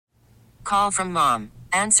Call from mom.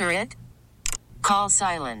 Answer it. Call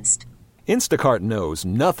silenced. Instacart knows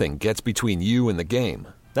nothing gets between you and the game.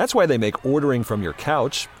 That's why they make ordering from your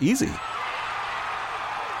couch easy.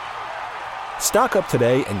 Stock up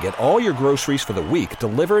today and get all your groceries for the week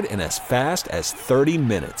delivered in as fast as 30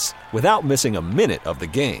 minutes without missing a minute of the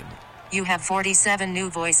game. You have 47 new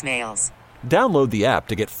voicemails. Download the app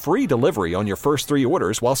to get free delivery on your first 3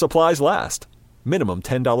 orders while supplies last. Minimum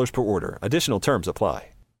 $10 per order. Additional terms apply.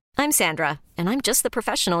 I'm Sandra, and I'm just the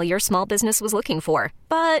professional your small business was looking for.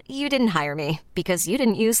 But you didn't hire me because you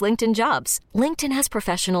didn't use LinkedIn Jobs. LinkedIn has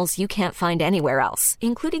professionals you can't find anywhere else,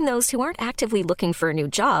 including those who aren't actively looking for a new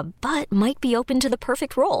job, but might be open to the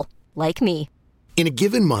perfect role, like me. In a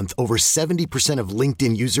given month, over 70% of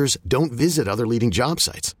LinkedIn users don't visit other leading job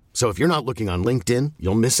sites. So if you're not looking on LinkedIn,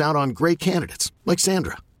 you'll miss out on great candidates like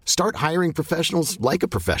Sandra. Start hiring professionals like a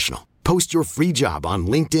professional. Post your free job on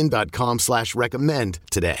linkedin.com/recommend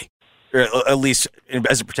today. Or at least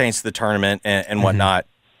as it pertains to the tournament and whatnot.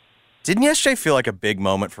 Didn't yesterday feel like a big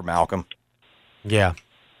moment for Malcolm? Yeah.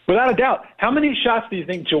 Without a doubt. How many shots do you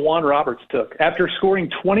think Juwan Roberts took? After scoring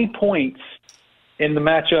 20 points in the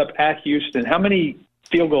matchup at Houston, how many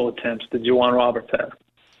field goal attempts did Juwan Roberts have?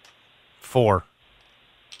 4.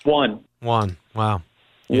 1. 1. Wow.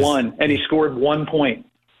 1. And he scored 1 point.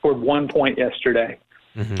 Scored 1 point yesterday.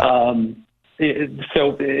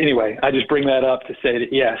 So anyway, I just bring that up to say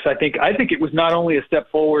that, yes, I think it was not only a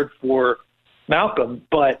step forward for Malcolm,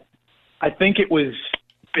 but I think it was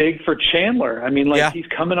big for Chandler. I mean, he's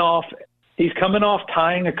coming off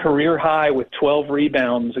tying a career high with 12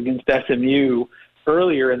 rebounds against SMU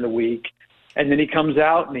earlier in the week. And then he comes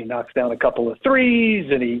out and he knocks down a couple of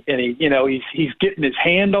threes, and he's getting his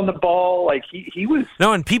hand on the ball. Like he was.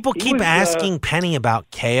 No, and people keep asking Penny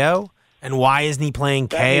about KO and why isn't he playing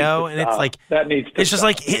KO? And it's like that needs to. It's just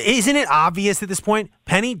like, isn't it obvious at this point?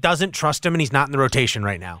 Penny doesn't trust him, and he's not in the rotation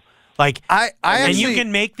right now. Like and you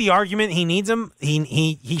can make the argument he needs him.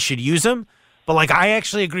 He should use him, but like I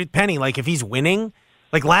actually agree with Penny. Like if he's winning.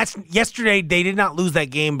 Like yesterday, they did not lose that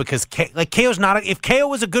game because KO's not. If KO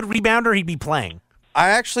was a good rebounder, he'd be playing. I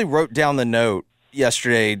actually wrote down the note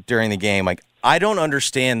yesterday during the game. Like, I don't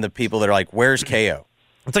understand the people that are like, "Where's KO?"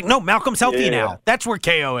 It's like, no, Malcolm's healthy now. That's where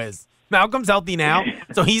KO is. Malcolm's healthy now,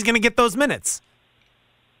 so he's going to get those minutes.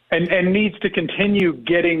 And needs to continue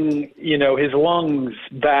getting his lungs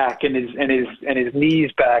back and his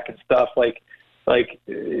knees back and stuff and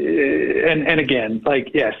again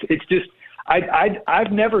yes, it's just.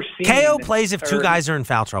 I've never seen KO plays if 2 guys are in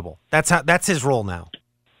foul trouble. That's his role now.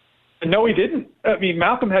 No, he didn't. I mean,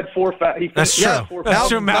 Malcolm had 4 fouls. That's true. That's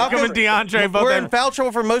true. Malcolm and DeAndre both were in foul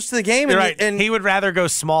trouble for most of the game. And he would rather go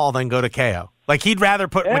small than go to KO. Like he'd rather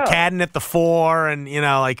put McCadden at the 4 and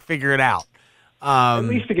figure it out. At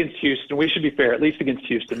least against Houston, we should be fair. At least against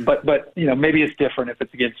Houston, but maybe it's different if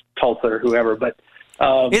it's against Tulsa or whoever. But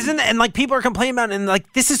people are complaining about it, and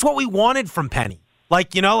this is what we wanted from Penny.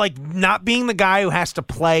 Not being the guy who has to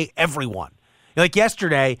play everyone. Like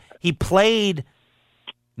yesterday, he played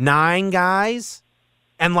 9 guys,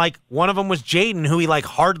 and one of them was Jaden, who he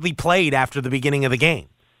hardly played after the beginning of the game.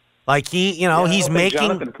 He's making.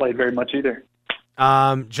 Jonathan played very much either.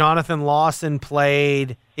 Jonathan Lawson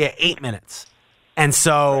played 8 minutes, and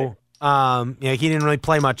so he didn't really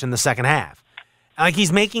play much in the second half.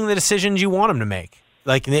 He's making the decisions you want him to make.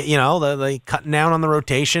 The cutting down on the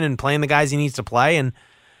rotation and playing the guys he needs to play. And,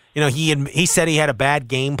 he said he had a bad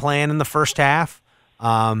game plan in the first half.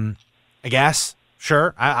 I guess.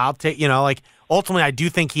 Sure. I'll take, ultimately I do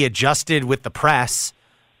think he adjusted with the press.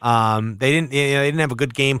 They didn't have a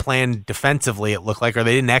good game plan defensively, it looked like, or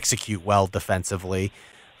they didn't execute well defensively.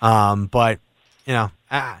 But,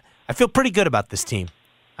 I feel pretty good about this team.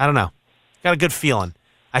 I don't know. Got a good feeling.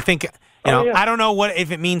 I think, I don't know if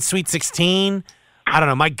it means Sweet 16. I don't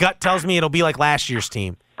know. My gut tells me it'll be like last year's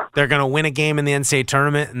team. They're going to win a game in the NCAA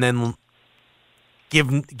tournament and then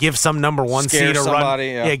give some number 1 seed a run.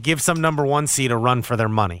 Yeah, give some number 1 seed a run for their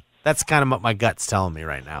money. That's kind of what my gut's telling me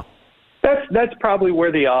right now. That's probably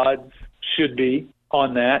where the odds should be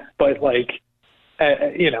on that. But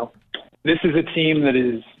this is a team that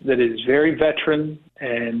is very veteran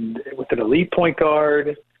and with an elite point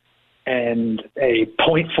guard and a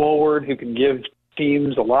point forward who can give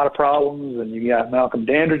teams a lot of problems, and you got Malcolm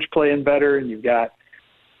Dandridge playing better, and you've got,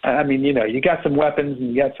 you got some weapons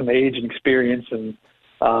and you got some age and experience, and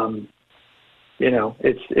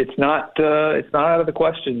it's not out of the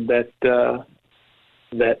question that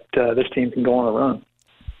this team can go on a run.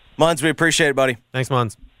 Munz, we appreciate it, buddy. Thanks,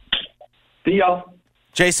 Munz. See y'all.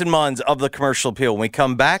 Jason Munz of the Commercial Appeal. When we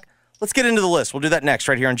come back, Let's get into the list. We'll do that next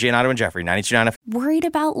right here on Giannato and Jeffrey, 92.9 FM. Worried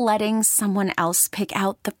about letting someone else pick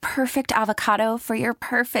out the perfect avocado for your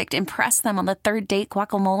perfect impress them on the third date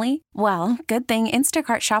guacamole? Well, good thing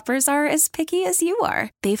Instacart shoppers are as picky as you are.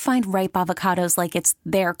 They find ripe avocados like it's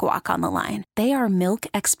their guac on the line. They are milk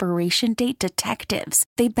expiration date detectives.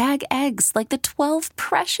 They bag eggs like the 12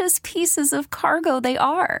 precious pieces of cargo they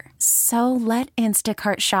are. So let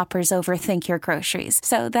Instacart shoppers overthink your groceries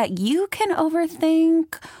so that you can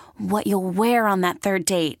overthink what you'll wear on that third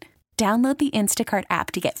date. Download the Instacart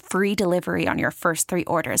app to get free delivery on your first 3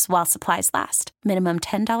 orders while supplies last. Minimum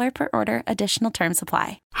 $10 per order. Additional terms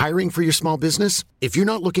apply. Hiring for your small business? If you're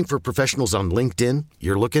not looking for professionals on LinkedIn,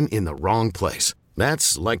 you're looking in the wrong place.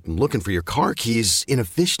 That's like looking for your car keys in a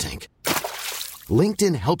fish tank.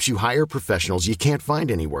 LinkedIn helps you hire professionals you can't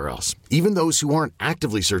find anywhere else, even those who aren't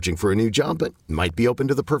actively searching for a new job but might be open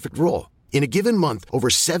to the perfect role. In a given month, over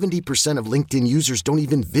 70% of LinkedIn users don't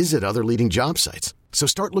even visit other leading job sites. So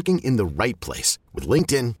start looking in the right place. With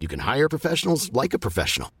LinkedIn, you can hire professionals like a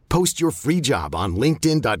professional. Post your free job on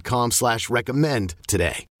linkedin.com/recommend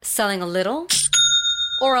today. Selling a little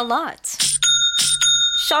or a lot?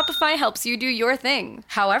 Shopify helps you do your thing,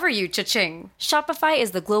 however you cha-ching. Shopify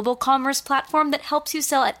is the global commerce platform that helps you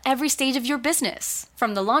sell at every stage of your business.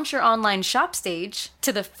 From the launch your online shop stage,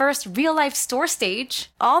 to the first real-life store stage,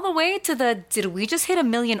 all the way to the did we just hit 1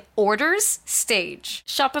 million orders stage.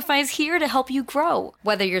 Shopify is here to help you grow.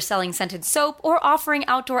 Whether you're selling scented soap or offering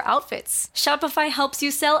outdoor outfits, Shopify helps you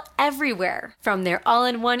sell everywhere. From their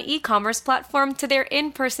all-in-one e-commerce platform to their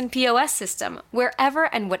in-person POS system, wherever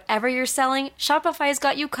and whatever you're selling, Shopify's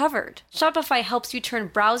got you covered. Shopify helps you turn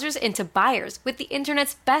browsers into buyers with the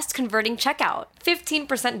internet's best converting checkout.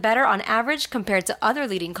 15% better on average compared to other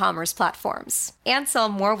leading commerce platforms. And sell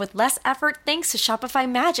more with less effort thanks to Shopify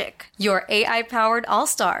Magic, your AI-powered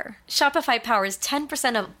all-star. Shopify powers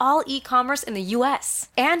 10% of all e-commerce in the US.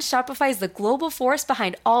 And Shopify is the global force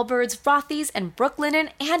behind Allbirds, Rothy's, and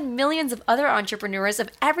Brooklinen, and millions of other entrepreneurs of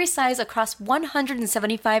every size across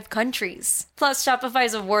 175 countries. Plus,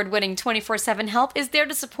 Shopify's award-winning 24/7 help is there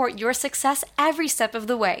to support your success every step of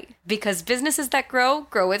the way. Because businesses that grow,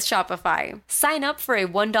 grow with Shopify. Sign up for a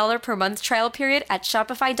 $1 per month trial period at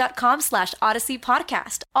shopify.com/Odyssey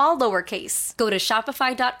Podcast, all lowercase. Go to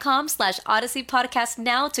shopify.com/Odyssey Podcast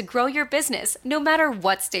now to grow your business, no matter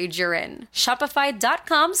what stage you're in.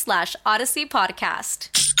 Shopify.com/Odyssey Podcast.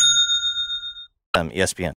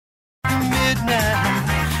 ESPN.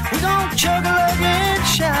 Midnight, we gon' juggle and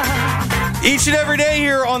shout. Each and every day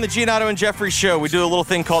here on the Giannato and Jeffrey Show, we do a little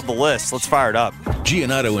thing called The List. Let's fire it up.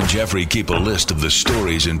 Giannato and Jeffrey keep a list of the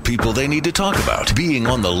stories and people they need to talk about. Being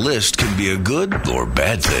on the list can be a good or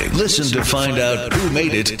bad thing. Listen to find out who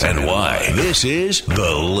made it and why. This is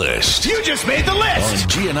The List. You just made the list! On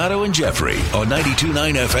Giannato and Jeffrey on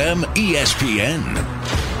 92.9 FM ESPN.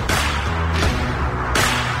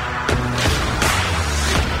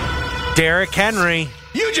 Derrick Henry.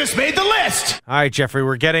 You just made the list! All right, Jeffrey,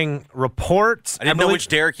 we're getting reports. I didn't know which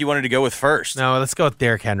Derrick you wanted to go with first. No, let's go with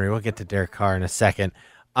Derrick Henry. We'll get to Derek Carr in a second.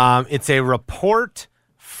 It's a report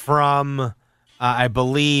from, I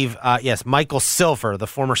believe, Michael Silver, the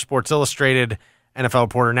former Sports Illustrated NFL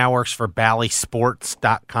reporter, now works for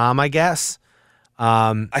BallySports.com, I guess.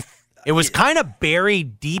 It was kind of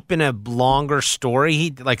buried deep in a longer story.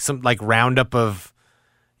 He some roundup of,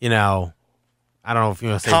 I don't know if you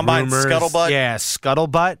want to say Combine rumors. scuttlebutt? Yeah,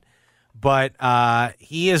 scuttlebutt. But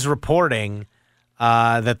he is reporting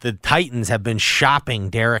that the Titans have been shopping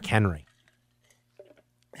Derrick Henry.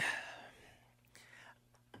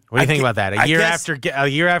 What do you think about that? A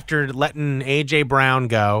year after letting A.J. Brown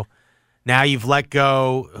go, now you've let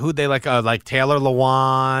go. Who'd they let go? Like Taylor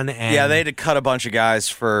Lewan. And they had to cut a bunch of guys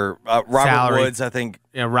for Robert salary. Woods, I think.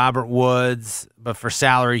 Yeah, Robert Woods, but for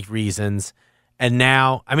salary reasons. And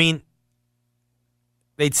now,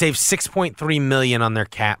 they'd save $6.3 million on their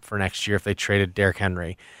cap for next year if they traded Derrick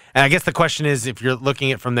Henry. And I guess the question is, if you're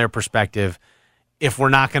looking at it from their perspective, if we're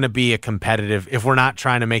not going to be if we're not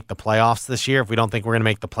trying to make the playoffs this year, if we don't think we're going to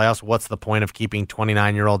make the playoffs, what's the point of keeping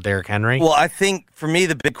 29-year-old Derrick Henry? Well, I think for me,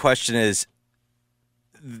 the big question is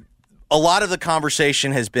a lot of the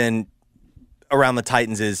conversation has been around the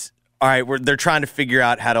Titans is, all right, they're trying to figure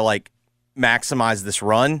out how to maximize this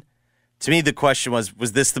run. To me, the question was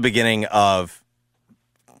this the beginning of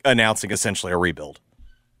announcing essentially a rebuild?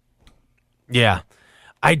 Yeah.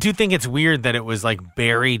 I do think it's weird that it was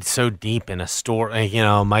buried so deep in a story,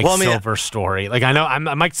 Mike Silver's story. I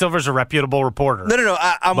know Mike Silver's a reputable reporter. No.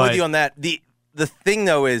 I'm with you on that. The thing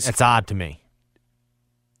though is it's odd to me.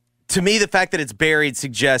 To me, the fact that it's buried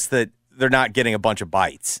suggests that they're not getting a bunch of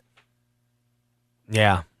bites.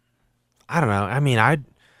 Yeah, I don't know.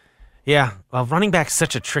 Yeah, well, running back's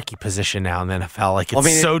such a tricky position now in the NFL. Like,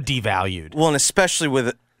 it's so devalued. Well, and especially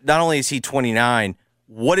with not only is he 29,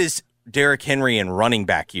 what is Derrick Henry in running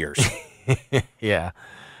back years? Yeah.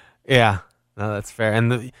 No, that's fair.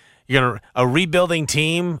 And you're gonna a rebuilding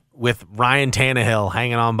team with Ryan Tannehill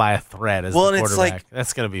hanging on by a thread as the quarterback. It's like,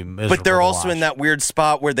 that's going to be miserable. But they're also in that weird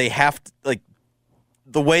spot where they have to, like,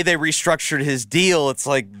 the way they restructured his deal, it's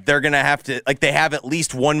like they're going to have to, like, they have at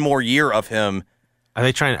least one more year of him. Are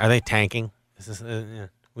they tanking? Is this, we're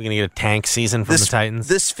going to get a tank season from the Titans?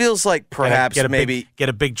 This feels like perhaps get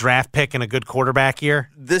a big draft pick and a good quarterback year?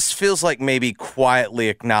 This feels like maybe quietly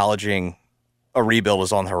acknowledging a rebuild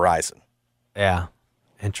is on the horizon. Yeah.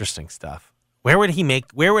 Interesting stuff. Where would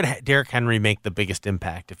Derrick Henry make the biggest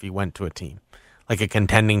impact if he went to a team? Like a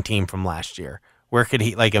contending team from last year? Where could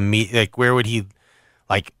he where would he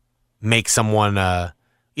make someone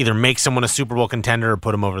either make someone a Super Bowl contender or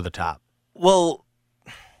put him over the top? Well,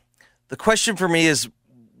 the question for me is,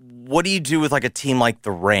 what do you do with like a team like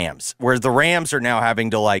the Rams, where the Rams are now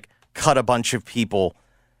having to like cut a bunch of people?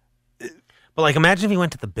 But like, imagine if he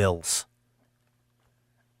went to the Bills.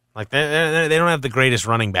 Like, they don't have the greatest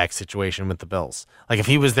running back situation with the Bills. Like, if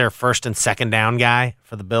he was their first and second down guy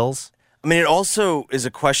for the Bills. I mean, it also is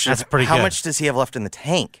a question of how much does he have left in the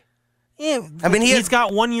tank? Yeah, I mean, he's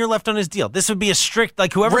got 1 year left on his deal. This would be a strict,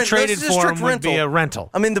 like, whoever traded for him would be a rental.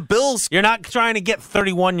 I mean, the Bills. You're not trying to get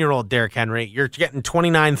 31-year-old Derrick Henry. You're getting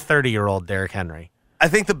 29, 30-year-old Derrick Henry. I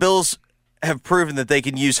think the Bills have proven that they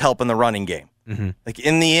can use help in the running game. Mm-hmm. Like,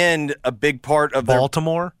 in the end, a big part of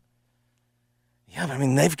Baltimore? Yeah, but I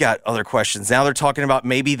mean, they've got other questions. Now they're talking about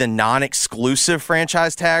maybe the non-exclusive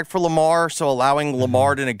franchise tag for Lamar, so allowing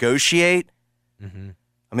Lamar to negotiate. Mm-hmm.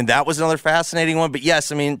 I mean, that was another fascinating one. But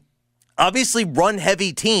yes, I mean, obviously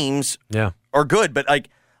run-heavy teams are good, but like,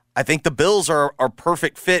 I think the Bills are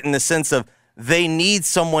perfect fit in the sense of they need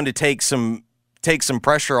someone to take some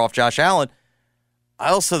pressure off Josh Allen. I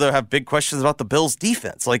also, though, have big questions about the Bills'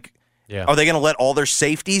 defense. Like, are they going to let all their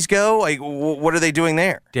safeties go? Like, what are they doing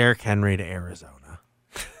there? Derrick Henry to Arizona.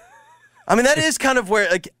 I mean, that is kind of where,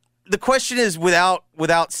 like, the question is, without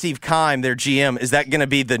Steve Keim, their GM, is that going to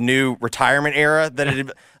be the new retirement era?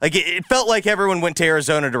 That it felt like everyone went to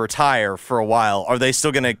Arizona to retire for a while. Are they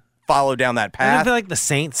still going to follow down that path? I feel like the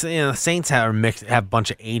Saints. The Saints have a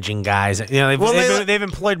bunch of aging guys. They've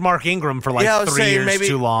employed Mark Ingram for 3 years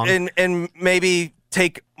too long, and maybe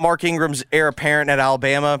take Mark Ingram's heir apparent at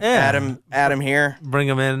Alabama, add him here, bring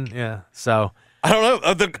him in. Yeah, so. I don't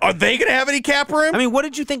know. Are they going to have any cap room? I mean, what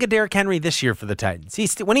did you think of Derrick Henry this year for the Titans?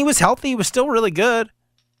 When he was healthy, he was still really good.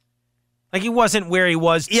 Like, he wasn't where he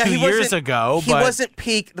was 2 years ago. He wasn't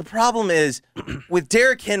peak. The problem is, with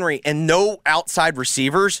Derrick Henry and no outside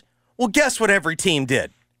receivers, well, guess what every team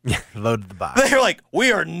did? Loaded the box. They're like,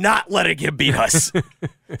 we are not letting him beat us.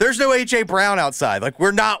 There's no A.J. Brown outside. Like, we're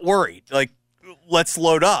not worried. Like, let's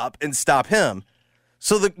load up and stop him.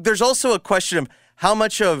 So there's also a question of, how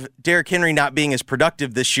much of Derrick Henry not being as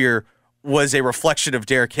productive this year was a reflection of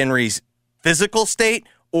Derrick Henry's physical state,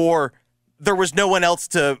 or there was no one else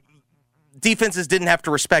defenses didn't have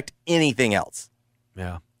to respect anything else?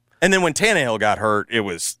 Yeah. And then when Tannehill got hurt,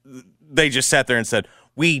 they just sat there and said,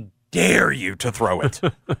 we dare you to throw it.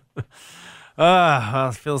 Well,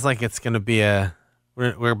 it feels like it's going to be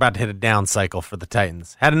we're about to hit a down cycle for the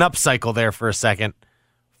Titans. Had an up cycle there for a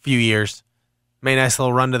few years. Made a nice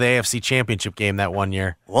little run to the AFC Championship game that 1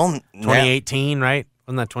 year. Well, 2018, right?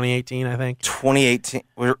 Wasn't that 2018, I think? 2018.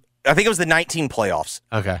 I think it was the 19 playoffs.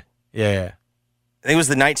 Okay. Yeah. I think it was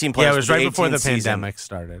the 19 playoffs. Yeah, it was right before the season. pandemic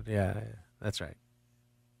started. Yeah, that's right.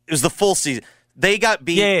 It was the full season. They got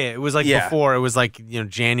beat. Yeah, it was before. It was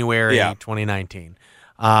January 2019.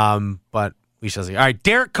 But we shall see. All right,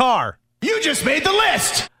 Derek Carr. You just made the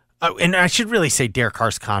list. And I should really say Derek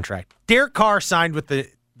Carr's contract. Derek Carr signed with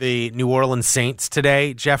the New Orleans Saints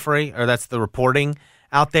today, Jeffrey, or that's the reporting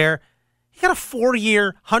out there. He got a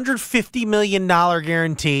 4-year, $150 million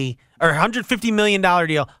guarantee, or $150 million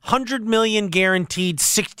deal, $100 million guaranteed,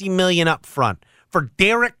 $60 million up front for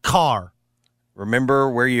Derek Carr. Remember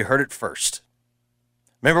where you heard it first.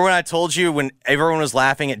 Remember when I told you when everyone was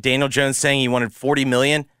laughing at Daniel Jones saying he wanted $40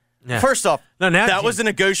 million? Yeah. First off, that was a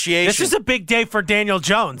negotiation. This is a big day for Daniel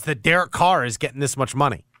Jones that Derek Carr is getting this much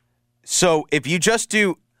money. So if you just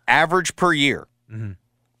do average per year,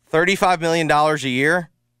 $35 million a year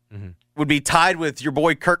would be tied with your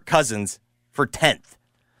boy Kirk Cousins for 10th.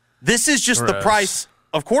 This is just the price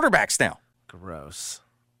of quarterbacks now. Gross.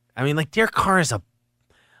 I mean, like, Derek Carr is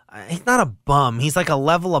he's not a bum. He's like a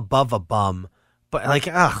level above a bum. But,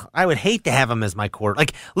 I would hate to have him as my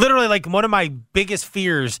quarterback. Like, literally, one of my biggest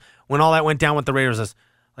fears when all that went down with the Raiders is,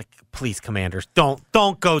 Like, please, Commanders,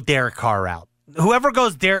 don't go Derek Carr route. Whoever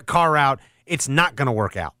goes Derek Carr route, it's not going to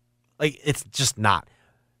work out. Like, it's just not.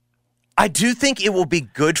 I do think it will be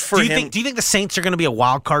good for him. Do you think the Saints are going to be a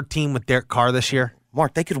wild card team with Derek Carr this year?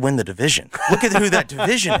 Mark, they could win the division. Look at who that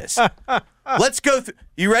division is. Let's go.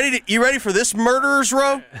 You ready for this murderer's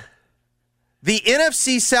row? The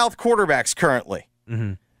NFC South quarterbacks currently.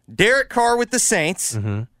 Mm-hmm. Derek Carr with the Saints.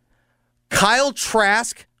 Mm-hmm. Kyle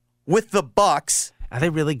Trask with the Bucks. Are they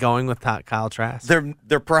really going with Kyle Trask?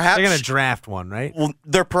 They're perhaps going to draft one, right? Well,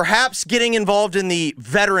 they're perhaps getting involved in the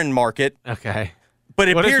veteran market. Okay. But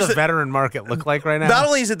it what appears does the veteran market look like right now? Not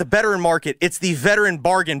only is it the veteran market, it's the veteran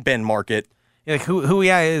bargain bin market. Yeah, like who?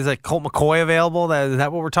 Yeah, is like Colt McCoy available? Is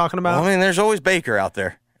that what we're talking about? Well, I mean, there's always Baker out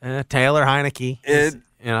there. Taylor Heineke.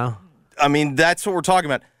 I mean, that's what we're talking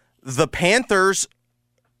about. The Panthers.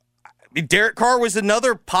 Derek Carr was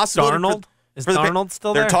another possibility. Darnold? Is Darnold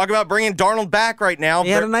still there? They're talking about bringing Darnold back right now. He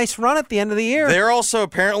had a nice run at the end of the year. They're also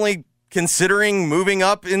apparently considering moving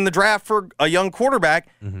up in the draft for a young quarterback,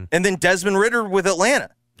 and then Desmond Ridder with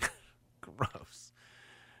Atlanta. Gross.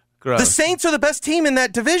 The Saints are the best team in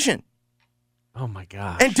that division. Oh, my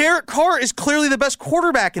gosh. And Derek Carr is clearly the best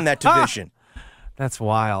quarterback in that division. That's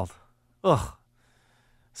wild. Ugh.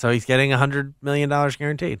 So he's getting $100 million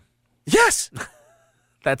guaranteed. Yes.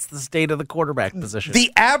 That's the state of the quarterback position.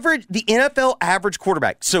 The NFL average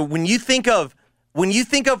quarterback. So when you think of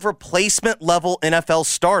replacement level NFL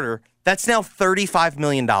starter, that's now $35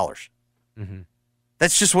 million. Mm-hmm.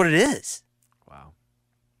 That's just what it is. Wow.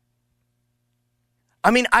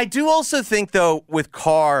 I mean, I do also think though with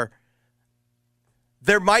Carr,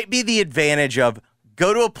 there might be the advantage of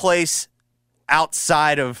go to a place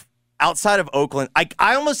outside of Oakland.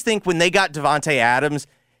 I almost think when they got Davante Adams,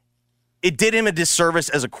 it did him a disservice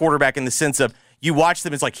as a quarterback in the sense of you watch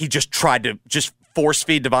them, it's like he just tried to just force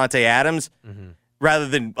feed Davante Adams rather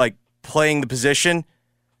than like playing the position.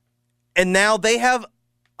 And now they have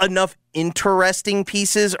enough interesting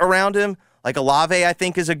pieces around him. Like Olave, I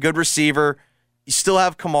think, is a good receiver. You still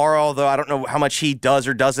have Kamara, although I don't know how much he does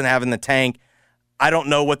or doesn't have in the tank. I don't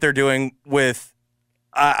know what they're doing with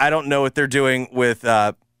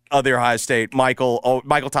other Ohio State,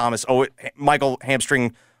 Michael Thomas, Michael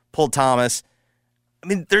hamstring pulled Thomas. I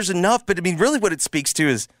mean, there's enough, but I mean, really what it speaks to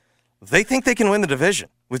is they think they can win the division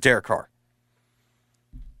with Derek Carr.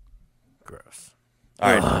 Gross.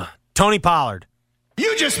 All right. Tony Pollard.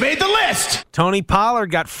 You just made the list. Tony Pollard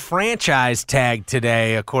got franchise tagged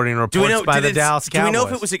today, according to reports by the Dallas Cowboys. Do we know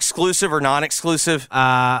if it was exclusive or non-exclusive?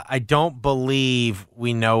 I don't believe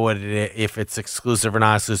we know what it is, if it's exclusive or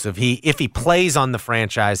non-exclusive. If he plays on the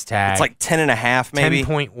franchise tag, it's like 10.5, maybe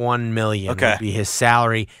 $10.1 million would be his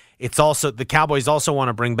salary. It's also the Cowboys also want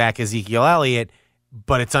to bring back Ezekiel Elliott,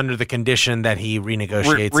 but it's under the condition that he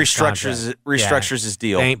renegotiates, restructures his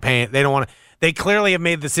deal. They ain't paying. They don't want to. They clearly have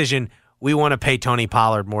made the decision. We want to pay Tony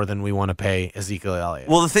Pollard more than we want to pay Ezekiel Elliott.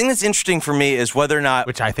 Well, the thing that's interesting for me is whether or not...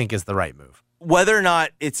 Which I think is the right move. Whether or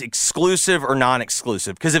not it's exclusive or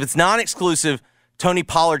non-exclusive. Because if it's non-exclusive, Tony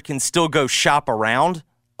Pollard can still go shop around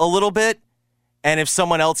a little bit. And if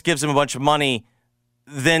someone else gives him a bunch of money,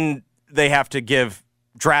 then they have to give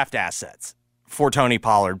draft assets for Tony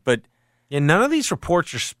Pollard. But none of these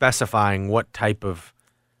reports are specifying what type of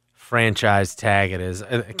franchise tag it is.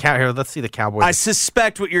 Here, let's see the Cowboys. I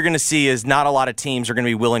suspect what you're going to see is not a lot of teams are going to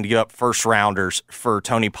be willing to give up first rounders for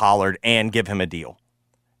Tony Pollard and give him a deal.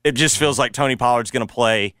 It just feels like Tony Pollard's going to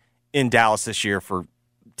play in Dallas this year for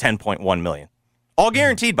 $10.1 million. All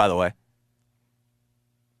guaranteed, by the way.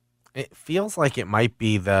 It feels like it might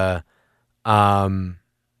be the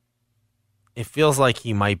it feels like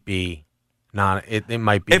he might be It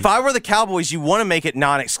might be. If I were the Cowboys, you want to make it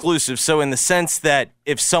non-exclusive. So in the sense that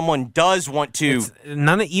if someone does want to,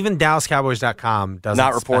 even DallasCowboys.com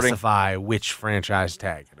doesn't specify which franchise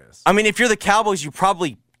tag it is. I mean, if you're the Cowboys, you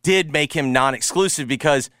probably did make him non-exclusive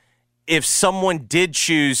because if someone did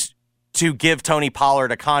choose to give Tony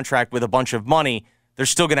Pollard a contract with a bunch of money, they're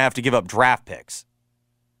still going to have to give up draft picks.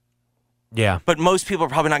 Yeah, but most people are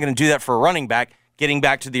probably not going to do that for a running back. Getting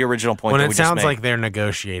back to the original point, when it sounds like they're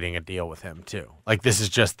negotiating a deal with him too. Like this is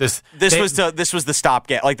just this. This was the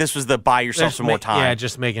stopgap. Like this was the buy yourself some more time. Yeah,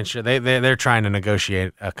 just making sure they're trying to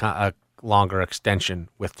negotiate a longer extension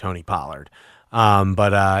with Tony Pollard.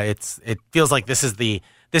 But it feels like this is the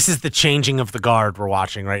changing of the guard we're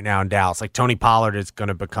watching right now in Dallas. Like Tony Pollard is going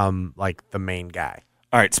to become like the main guy.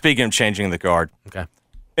 All right. Speaking of changing the guard, okay.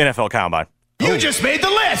 NFL Combine. You just made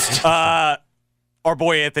the list. Our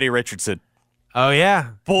boy Anthony Richardson. Oh,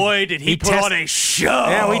 yeah. Boy, did he put on a show.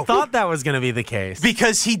 Yeah, we thought that was going to be the case.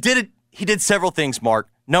 Because he did several things, Mark.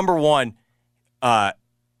 Number one,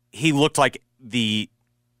 he looked like the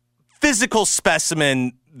physical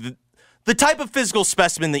specimen, the type of physical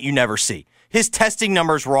specimen that you never see. His testing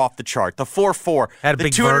numbers were off the chart. The 4.4. Had a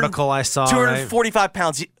big vertical I saw, 245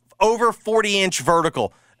 pounds, over 40-inch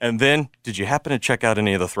vertical. And then, did you happen to check out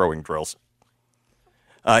any of the throwing drills?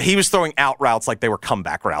 He was throwing out routes like they were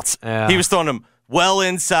comeback routes. Yeah. He was throwing them well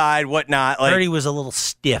inside, whatnot. I heard he was a little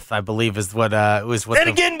stiff, I believe, is what and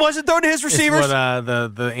again, wasn't throwing to his receivers.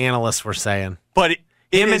 What the analysts were saying. But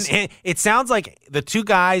it sounds like the two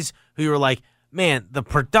guys who were like, man, the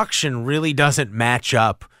production really doesn't match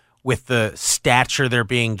up with the stature they're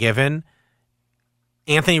being given.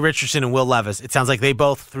 Anthony Richardson and Will Levis, it sounds like they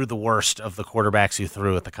both threw the worst of the quarterbacks who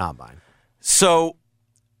threw at the combine. So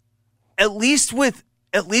at least with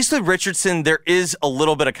Richardson, there is a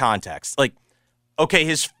little bit of context. Like, okay,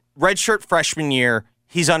 his redshirt freshman year,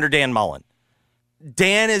 he's under Dan Mullen.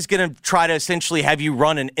 Dan is going to try to essentially have you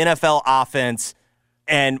run an NFL offense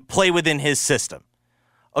and play within his system.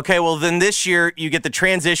 Okay, well, then this year you get the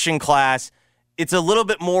transition class. It's a little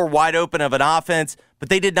bit more wide open of an offense, but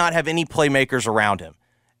they did not have any playmakers around him.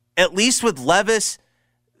 At least with Levis,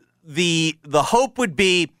 the hope would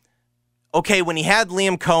be, okay, when he had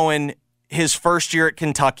Liam Cohen his first year at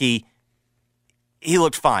Kentucky, he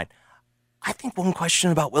looked fine. I think one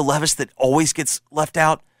question about Will Levis that always gets left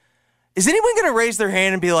out, is anyone going to raise their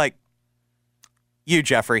hand and be like, you,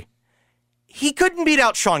 Jeffrey, he couldn't beat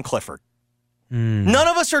out Sean Clifford. None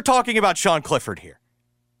of us are talking about Sean Clifford here.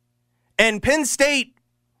 And Penn State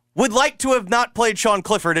would like to have not played Sean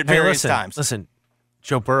Clifford at various times. Listen,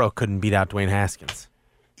 Joe Burrow couldn't beat out Dwayne Haskins.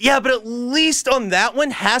 Yeah, but at least on that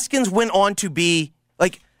one, Haskins went on to be,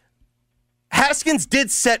 like, Haskins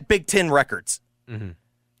did set Big Ten records. Mm-hmm.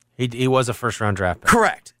 He was a first-round draft pick.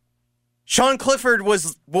 Correct. Sean Clifford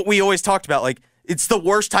was what we always talked about. Like, it's the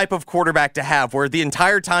worst type of quarterback to have, where the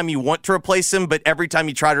entire time you want to replace him, but every time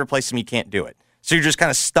you try to replace him, you can't do it. So you're just kind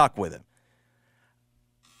of stuck with him.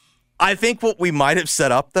 I think what we might have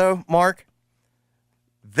set up, though, Mark,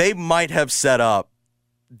 they might have set up,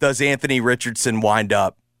 does Anthony Richardson wind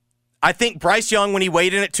up? I think Bryce Young, when he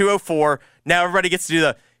weighed in at 204, now everybody gets to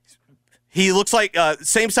do he looks like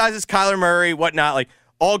same size as Kyler Murray, whatnot, like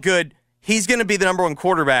all good. He's going to be the number one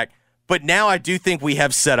quarterback. But now I do think we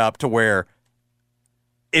have set up to where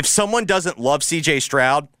if someone doesn't love C.J.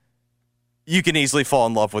 Stroud, you can easily fall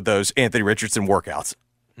in love with those Anthony Richardson workouts.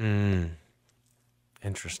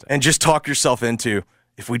 Interesting. And just talk yourself into,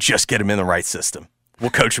 if we just get him in the right system, we'll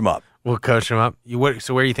coach him up. We'll coach him up.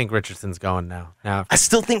 So where do you think Richardson's going now? I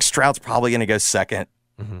still think Stroud's probably going to go second.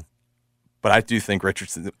 Mm-hmm. But I do think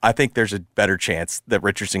I think there's a better chance that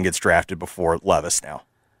Richardson gets drafted before Levis now.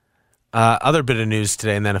 Other bit of news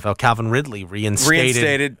today in the NFL, Calvin Ridley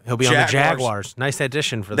reinstated. He'll be on the Jaguars. Nice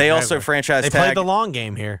addition for the Jaguars. They also franchise tagged. They played the long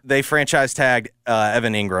game here. They franchise tagged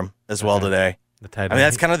Evan Ingram as well today.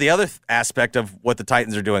 That's kind of the other aspect of what the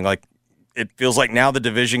Titans are doing. Like, it feels like now the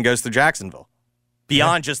division goes to Jacksonville.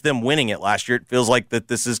 Beyond just them winning it last year, it feels like that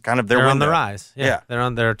this is kind of their window. On the rise. Yeah. They're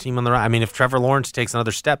on their team on the rise. I mean, if Trevor Lawrence takes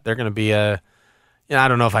another step, they're going to be I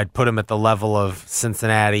don't know if I'd put him at the level of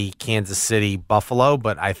Cincinnati, Kansas City, Buffalo,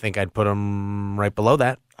 but I think I'd put him right below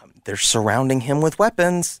that. They're surrounding him with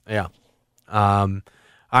weapons. Yeah. All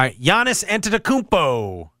right, Giannis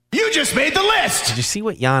Antetokounmpo. You just made the list. Did you see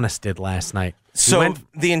what Giannis did last night? So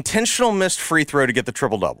the intentional missed free throw to get the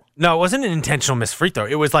triple-double. No, it wasn't an intentional missed free throw.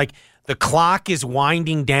 It was like the clock is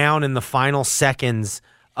winding down in the final seconds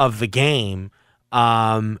of the game,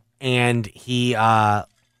 and he,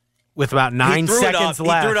 with about 9 seconds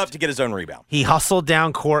left. He threw it up to get his own rebound. He hustled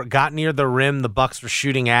down court, got near the rim the Bucks were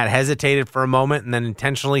shooting at, hesitated for a moment, and then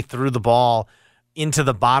intentionally threw the ball into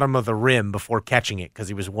the bottom of the rim before catching it because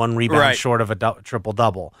he was one rebound short of a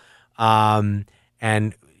triple-double. And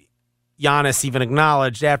Giannis even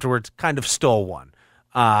acknowledged afterwards, kind of stole one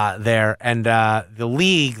there. And the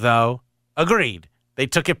league, though, agreed. They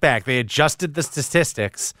took it back. They adjusted the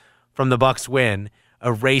statistics from the Bucks win,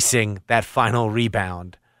 erasing that final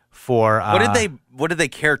rebound for what did they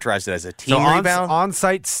characterize it as, a team rebound?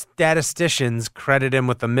 On-site statisticians credit him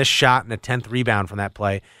with a missed shot and a 10th rebound from that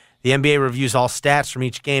play. The NBA reviews all stats from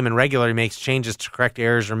each game and regularly makes changes to correct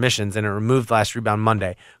errors or omissions, and it removed the last rebound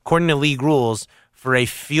Monday. According to league rules, for a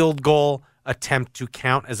field goal attempt to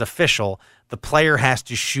count as official, the player has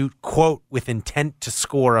to shoot, quote, with intent to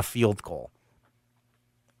score a field goal.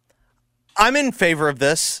 I'm in favor of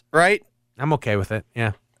this, right? I'm okay with it,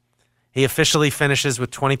 yeah. He officially finishes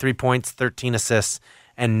with 23 points, 13 assists,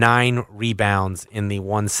 and 9 rebounds in the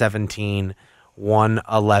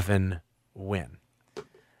 117-111 win.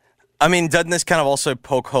 I mean, doesn't this kind of also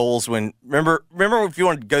poke holes when remember if you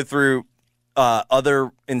want to go through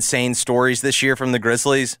other insane stories this year from the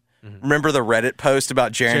Grizzlies, Remember the Reddit post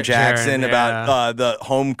about Jaren Jackson, Jaren, about the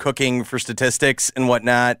home cooking for statistics and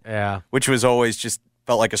whatnot? Yeah. Which was always just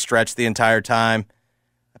felt like a stretch the entire time.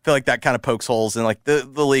 I feel like that kind of pokes holes in, like, the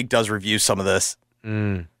league does review some of this.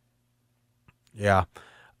 Yeah.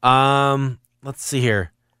 Let's see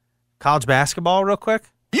here. College basketball real quick.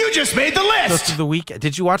 You just made the list. Go through the week.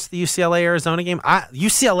 Did you watch the UCLA Arizona game?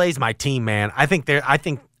 UCLA's my team, man.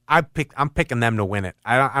 I'm picking them to win it.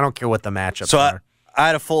 I don't care what the matchups are. I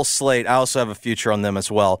had a full slate. I also have a future on them as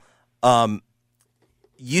well. UCLA's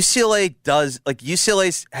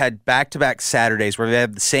had back-to-back Saturdays where they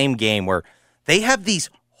have the same game where they have these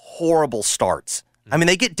horrible starts. I mean,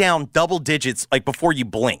 they get down double digits like before you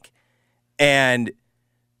blink. And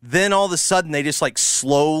then all of a sudden they just like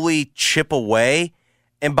slowly chip away.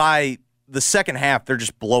 And by the second half, they're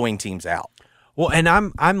just blowing teams out. Well, and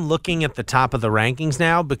I'm looking at the top of the rankings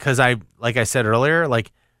now because like I said earlier,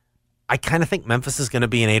 like I kind of think Memphis is going to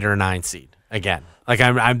be an 8 or a 9 seed again. Like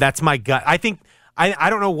that's my gut. I think I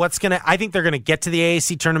don't know what's going to. I think they're going to get to the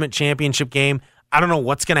AAC tournament championship game. I don't know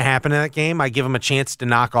what's going to happen in that game. I give them a chance to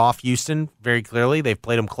knock off Houston very clearly. They've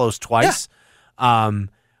played them close twice. Yeah.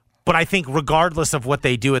 But I think regardless of what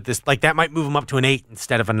they do at this, like that might move them up to an 8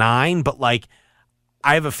 instead of a 9. But like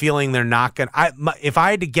I have a feeling they're not going to. If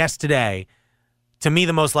I had to guess today, to me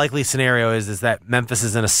the most likely scenario is that Memphis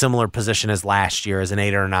is in a similar position as last year as an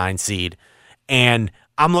 8 or a 9 seed. And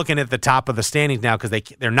I'm looking at the top of the standings now because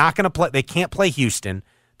they're not going to play. They can't play Houston.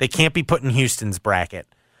 They can't be put in Houston's bracket.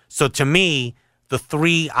 So to me, the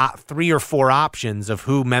three or four options of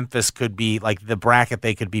who Memphis could be, like the bracket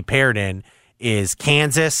they could be paired in, is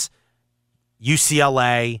Kansas,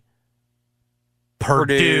 UCLA,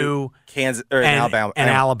 Purdue, Kansas, and Alabama. And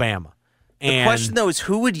Alabama. The question, though, is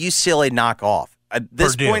who would UCLA knock off? At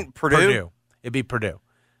this point, Purdue? It'd be Purdue.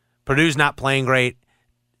 Purdue's not playing great.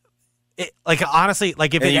 Honestly,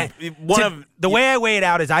 like if the way I weigh it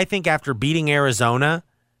out is I think after beating Arizona,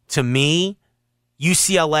 to me,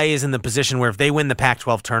 UCLA is in the position where if they win the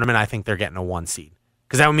Pac-12 tournament, I think they're getting a 1 seed.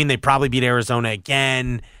 Because that would mean they probably beat Arizona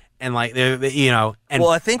again. And like,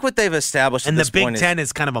 I think what they've established at this point and the Big Ten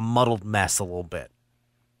is kind of a muddled mess a little bit.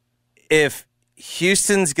 If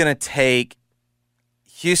Houston's going to take,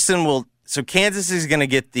 so Kansas is going to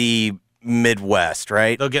get the Midwest,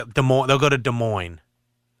 right? They'll get Des Moines. They'll go to Des Moines.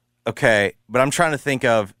 Okay, but I'm trying to think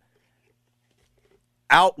of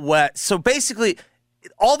out west. So basically,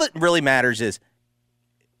 all that really matters is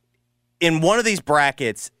in one of these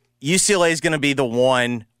brackets, UCLA is going to be the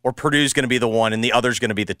 1 or Purdue's going to be the 1 and the other's going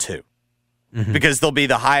to be the 2. Mm-hmm. Because they'll be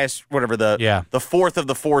the highest, the fourth of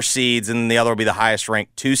the 4 seeds, and the other will be the highest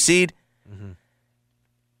ranked 2 seed. Mm-hmm.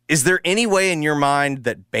 Is there any way in your mind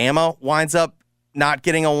that Bama winds up not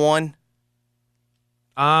getting a 1?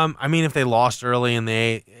 I mean, if they lost early in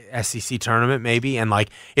the SEC tournament, maybe, and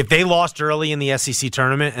like if they lost early in the SEC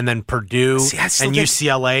tournament, and then Purdue and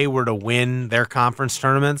UCLA were to win their conference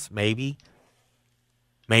tournaments, maybe.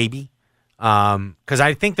 Because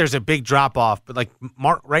I think there's a big drop off. But like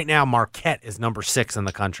right now, Marquette is number 6 in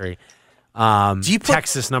the country.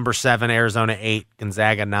 Texas number 7, Arizona 8,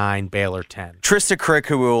 Gonzaga 9, Baylor 10. Trista Crick,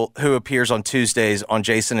 who appears on Tuesdays on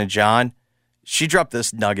Jason and John, she dropped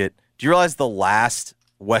this nugget. Do you realize the last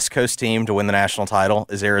West Coast team to win the national title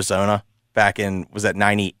is Arizona back in, was that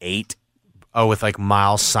 98? Oh, with like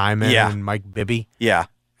Miles Simon and Mike Bibby? Yeah.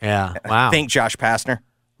 Yeah. Wow. I think Josh Pastner.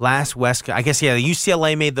 Last West Coast. I guess, the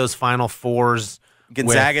UCLA made those Final Fours.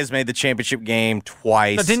 Gonzaga's made the championship game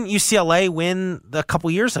twice. No, didn't UCLA win a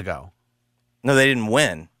couple years ago? No, they didn't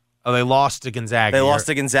win. Oh, they lost to Gonzaga. They lost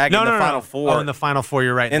to Gonzaga in the Final Four. Oh, in the Final Four,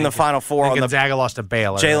 you're right. In the Final Four. Gonzaga lost to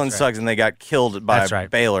Baylor. Jalen Suggs, and they got killed by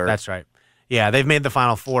Baylor. That's right. Yeah, they've made the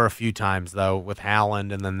Final Four a few times, though, with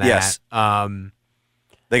Howland and then that. Yes.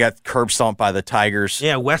 They got curb stomped by the Tigers.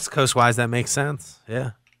 Yeah, West Coast-wise, that makes sense.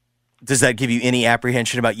 Yeah. Does that give you any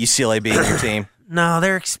apprehension about UCLA being your team? No,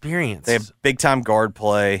 they're experienced. They have big-time guard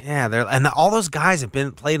play. Yeah, all those guys have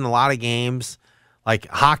played in a lot of games. Like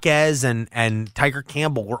Jaquez and Tiger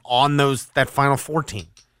Campbell were on that Final Four team.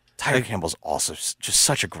 Tiger Campbell's also just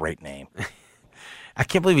such a great name. I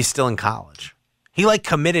can't believe he's still in college. He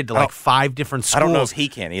committed to 5 different schools. I don't know if he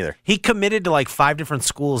can either. He committed to 5 different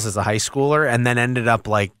schools as a high schooler, and then ended up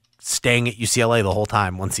staying at UCLA the whole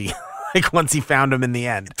time once he found him in the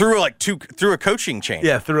end. Through a coaching change.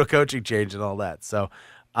 Yeah, through a coaching change and all that. So,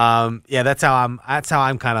 that's how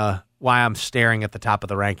I'm kind of why I'm staring at the top of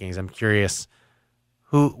the rankings. I'm curious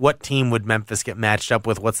what team would Memphis get matched up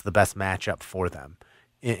with? What's the best matchup for them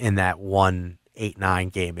in that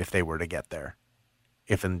 1-8-9 game if they were to get there?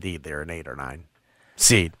 If indeed they're an 8 or 9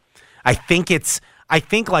 seed. I think I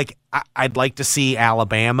think I'd like to see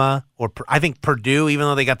Alabama or I think Purdue, even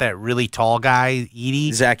though they got that really tall guy,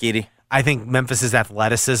 Zach Edey. I think Memphis's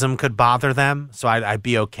athleticism could bother them, so I'd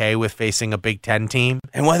be okay with facing a Big Ten team.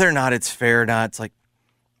 And whether or not it's fair or not, it's like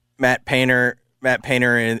Matt Painter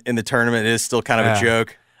in the tournament is still kind of a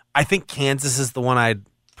joke. I think Kansas is the one I'd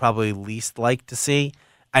probably least like to see.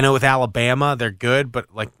 I know with Alabama, they're good, but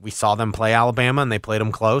we saw them play Alabama, and they played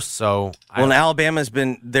them close. So, and Alabama's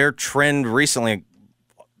been their trend recently.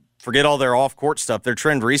 Forget all their off-court stuff. Their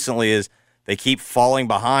trend recently is they keep falling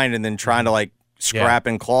behind and then trying to scrap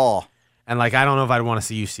and claw. And I don't know if I'd want to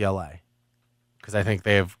see UCLA because I think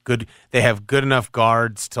they have good enough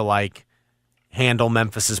guards to handle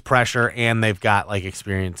Memphis's pressure, and they've got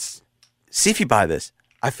experience. See if you buy this.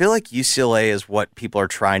 I feel like UCLA is what people are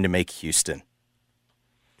trying to make Houston.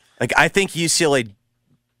 I think UCLA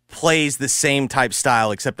plays the same type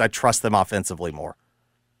style, except I trust them offensively more.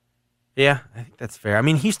 Yeah, I think that's fair. I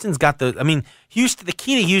mean, Houston's got Houston. The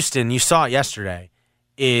key to Houston, you saw it yesterday,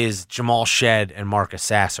 is Jamal Shedd and Marcus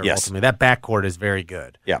Sasser. Yes. Ultimately, that backcourt is very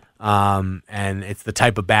good. Yeah. And it's the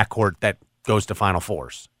type of backcourt that goes to Final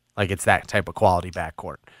Fours. It's that type of quality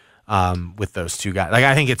backcourt with those two guys.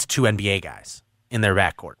 I think it's two NBA guys in their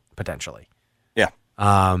backcourt potentially. Yeah.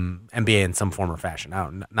 NBA in some form or fashion.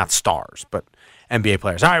 Not stars, but NBA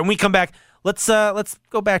players. All right, when we come back, let's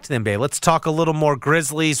go back to the NBA. Let's talk a little more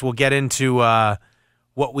Grizzlies. We'll get into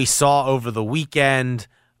what we saw over the weekend,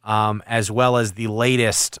 as well as the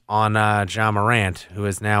latest on Ja Morant, who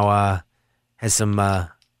is now has some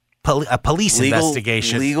police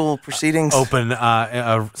investigation, legal proceedings open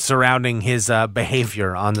surrounding his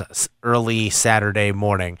behavior on early Saturday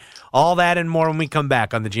morning. All that and more when we come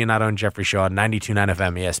back on the Giannotto and Jeffrey Show on 92.9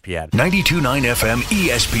 FM ESPN. 92.9 FM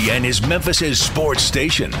ESPN is Memphis's sports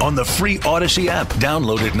station on the free Odyssey app.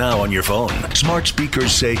 Download it now on your phone. Smart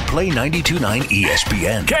speakers say play 92.9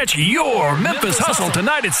 ESPN. Catch your Memphis Hustle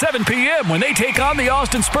tonight at 7 p.m. when they take on the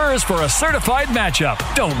Austin Spurs for a certified matchup.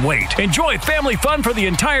 Don't wait. Enjoy family fun for the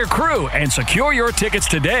entire crew and secure your tickets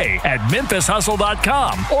today at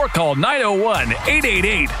memphisHustle.com or call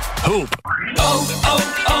 901-888-HOOP.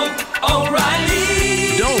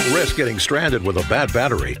 O'Reilly. Don't risk getting stranded with a bad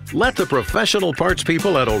battery. Let the professional parts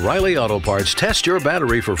people at O'Reilly Auto Parts test your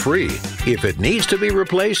battery for free. If it needs to be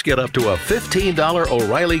replaced, get up to a $15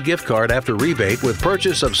 O'Reilly gift card after rebate with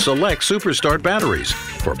purchase of select Superstart batteries.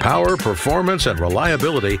 For power, performance, and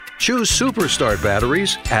reliability, choose Superstart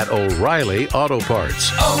batteries at O'Reilly Auto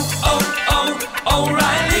Parts.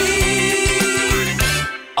 O'Reilly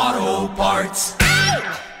Auto Parts.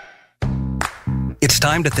 It's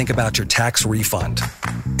time to think about your tax refund.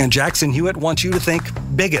 And Jackson Hewitt wants you to think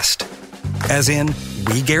biggest. As in,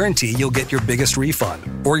 we guarantee you'll get your biggest refund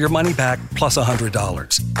or your money back plus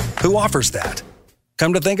 $100. Who offers that?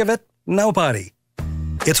 Come to think of it, nobody.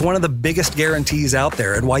 It's one of the biggest guarantees out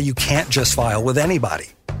there and why you can't just file with anybody.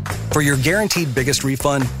 For your guaranteed biggest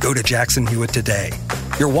refund, go to Jackson Hewitt today.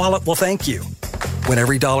 Your wallet will thank you. When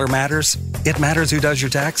every dollar matters, it matters who does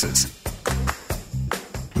your taxes.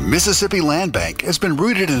 Mississippi Land Bank has been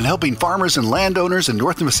rooted in helping farmers and landowners in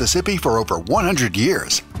North Mississippi for over 100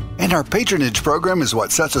 years. And our patronage program is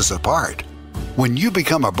what sets us apart. When you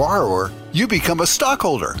become a borrower, you become a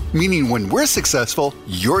stockholder, meaning when we're successful,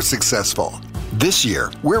 you're successful. This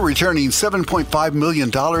year, we're returning $7.5 million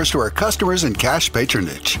to our customers in cash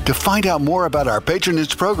patronage. To find out more about our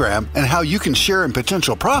patronage program and how you can share in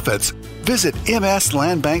potential profits, visit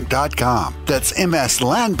mslandbank.com. That's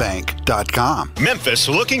mslandbank.com. Memphis,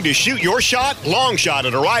 looking to shoot your shot? Long Shot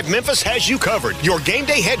at Arrive Memphis has you covered. Your game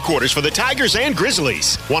day headquarters for the Tigers and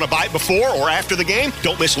Grizzlies. Want to buy it before or after the game?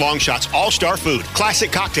 Don't miss Long Shot's all-star food,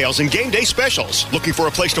 classic cocktails, and game day specials. Looking for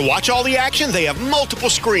a place to watch all the action? They have multiple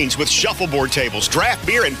screens with shuffleboard tables, draft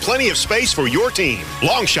beer, and plenty of space for your team.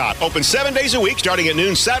 Long Shot, open 7 days a week, starting at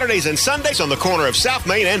noon Saturdays and Sundays on the corner of South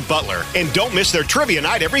Main and Butler. And don't miss their trivia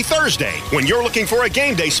night every Thursday. When you're looking for a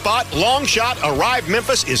game day spot, Long Shot Arrive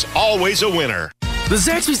Memphis is always a winner. The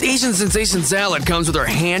Zaxby's Asian Sensation Salad comes with our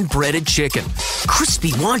hand-breaded chicken,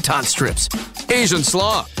 crispy wonton strips, Asian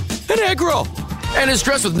slaw, an egg roll, and is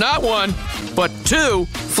dressed with not one, but two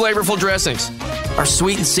flavorful dressings. Our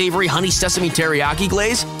sweet and savory honey sesame teriyaki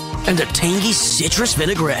glaze, and a tangy citrus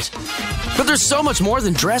vinaigrette. But there's so much more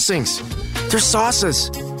than dressings. There's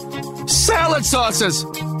sauces. Salad sauces!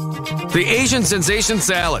 The Asian Sensation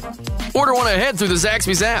Salad. Order one ahead through the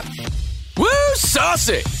Zaxby's app. Woo,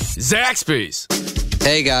 saucy! Zaxby's.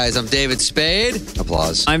 Hey guys, I'm David Spade.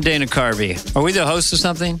 Applause. I'm Dana Carvey. Are we the host of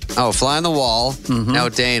something? Oh, Fly on the Wall. Mm-hmm. No,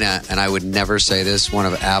 Dana, and I would never say this, one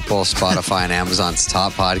of Apple, Spotify, and Amazon's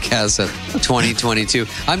top podcasts of 2022.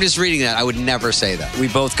 I'm just reading that. I would never say that. We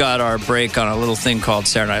both got our break on a little thing called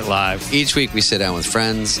Saturday Night Live. Each week we sit down with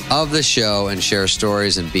friends of the show and share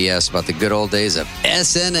stories and BS about the good old days of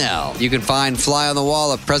SNL. You can find Fly on the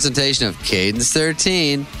Wall, a presentation of Cadence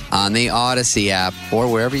 13, on the Odyssey app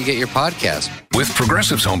or wherever you get your podcast. With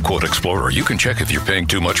Progressive's Home Quote Explorer, you can check if you're paying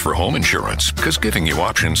too much for home insurance, because giving you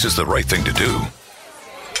options is the right thing to do.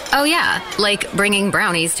 Oh yeah, like bringing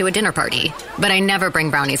brownies to a dinner party. But I never bring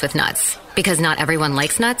brownies with nuts, because not everyone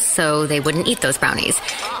likes nuts, so they wouldn't eat those brownies.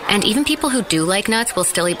 And even people who do like nuts will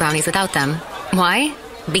still eat brownies without them. Why?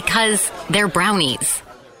 Because they're brownies.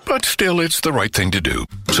 But still, it's the right thing to do.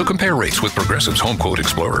 So compare rates with Progressive's Home Quote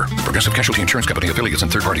Explorer. Progressive Casualty Insurance Company affiliates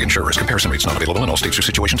and third-party insurers. Comparison rates not available in all states or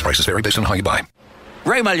situations. Prices vary based on how you buy.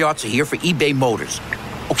 Ray Magliozzi here for eBay Motors.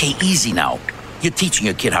 Okay, easy now. You're teaching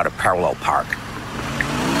your kid how to parallel park.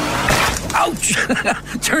 Ouch!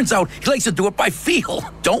 Turns out he likes to do it by feel.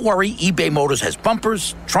 Don't worry, eBay Motors has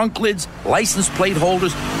bumpers, trunk lids, license plate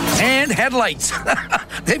holders, and headlights.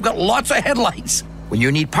 They've got lots of headlights. When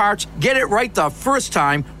you need parts, get it right the first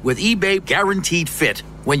time with eBay Guaranteed Fit.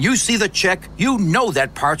 When you see the check, you know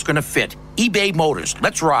that part's going to fit. eBay Motors.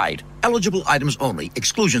 Let's ride. Eligible items only.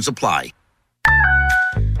 Exclusions apply.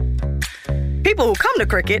 People who come to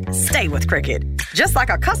Cricket stay with Cricket, just like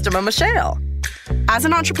our customer, Michelle. As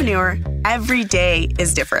an entrepreneur, every day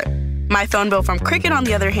is different. My phone bill from Cricket, on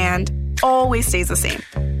the other hand, always stays the same.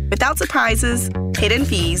 Without surprises, hidden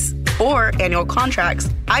fees, or annual contracts,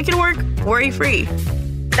 I can work worry-free.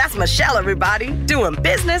 That's Michelle, everybody, doing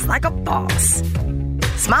business like a boss.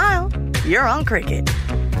 Smile, you're on Cricket.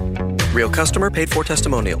 Real customer, paid for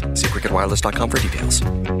testimonial. See cricketwireless.com for details.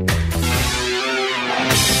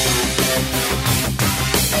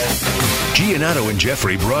 Giannato and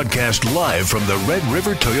Jeffrey broadcast live from the Red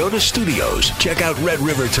River Toyota Studios. Check out Red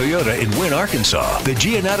River Toyota in Wynn, Arkansas. The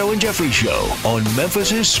Giannato and Jeffrey Show on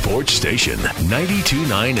Memphis's sports station,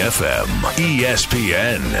 92.9 FM,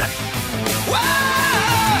 ESPN.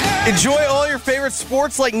 Enjoy all your favorite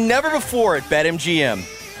sports like never before at BetMGM.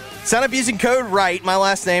 Sign up using code WRIGHT, my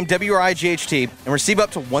last name, WRIGHT, and receive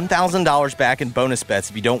up to $1,000 back in bonus bets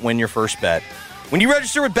if you don't win your first bet. When you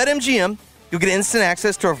register with BetMGM, you'll get instant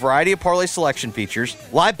access to a variety of parlay selection features,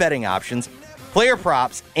 live betting options, player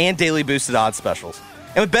props, and daily boosted odds specials.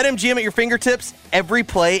 And with BetMGM at your fingertips, every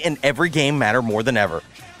play and every game matter more than ever.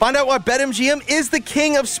 Find out why BetMGM is the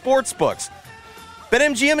king of sportsbooks.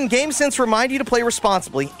 BetMGM and GameSense remind you to play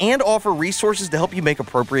responsibly and offer resources to help you make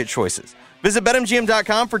appropriate choices. Visit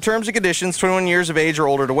BetMGM.com for terms and conditions, 21 years of age or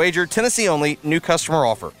older to wager, Tennessee only, new customer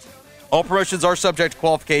offer. All promotions are subject to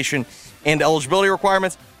qualification and eligibility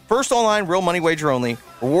requirements. First online, real money wager only.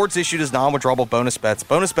 Rewards issued as non-withdrawable bonus bets.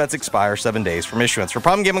 Bonus bets expire 7 days from issuance. For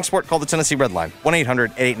problem gambling support, call the Tennessee Red Line,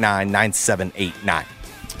 1-800-889-9789.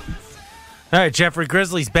 All right, Jeffrey,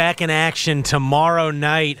 Grizzlies back in action tomorrow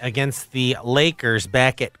night against the Lakers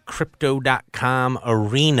back at Crypto.com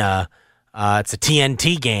Arena. It's a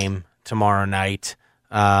TNT game tomorrow night.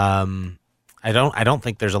 I don't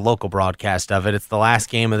think there's a local broadcast of it. It's the last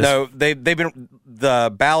game of this. No, they've been.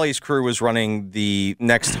 The Bally's crew was running the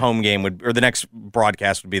next home game the next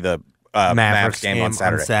broadcast would be the Mavericks game on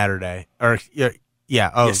Saturday. Or yeah,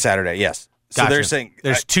 yes, Saturday. Yes. Gotcha. So they're saying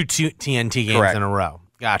there's two TNT games correct. in a row.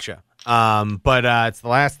 Gotcha. But it's the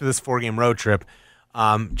last of this 4-game road trip.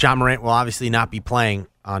 John Morant will obviously not be playing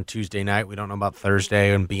on Tuesday night. We don't know about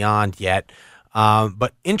Thursday and beyond yet.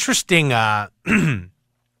 But interesting, I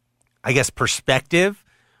guess, perspective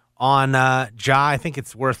on Ja. I think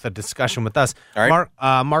it's worth a discussion with us. All right.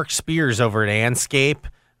 Mark Spears over at Anscape,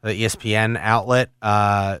 the ESPN outlet,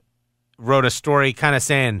 wrote a story kind of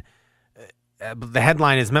saying the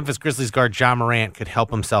headline is Memphis Grizzlies guard Ja Morant could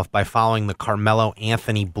help himself by following the Carmelo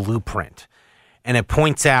Anthony blueprint. And it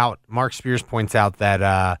points out, Mark Spears points out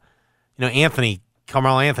that,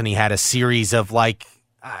 Carmelo Anthony had a series of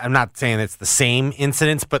I'm not saying it's the same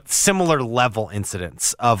incidents, but similar level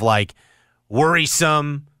incidents of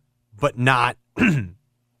worrisome, but not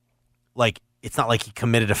it's not like he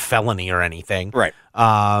committed a felony or anything. Right.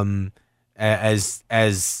 As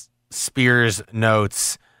Spears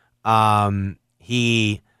notes,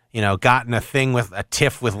 he, got in a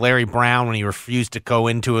tiff with Larry Brown when he refused to go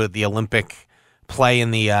into the Olympic play in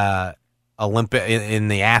the in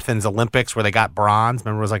the Athens Olympics where they got bronze.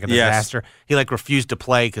 Remember, it was a disaster. Yes. He refused to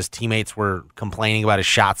play because teammates were complaining about his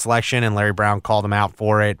shot selection, and Larry Brown called him out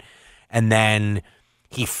for it. And then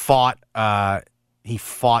he fought the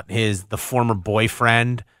former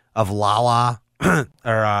boyfriend of Lala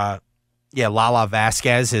Lala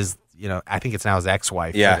Vasquez, his, I think it's now his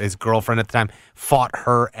ex-wife, his girlfriend at the time, fought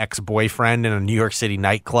her ex-boyfriend in a New York City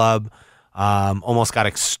nightclub, almost got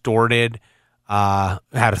extorted, had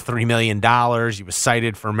a $3 million. He was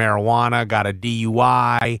cited for marijuana, got a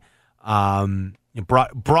DUI,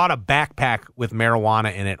 brought a backpack with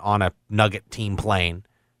marijuana in it on a Nugget team plane.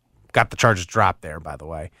 Got the charges dropped there, by the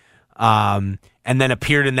way. And then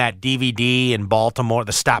appeared in that DVD in Baltimore,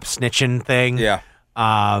 the Stop Snitching thing. Yeah.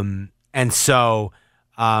 And so,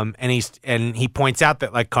 and he points out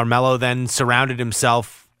that like Carmelo then surrounded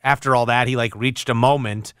himself after all that. He like reached a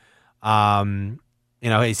moment,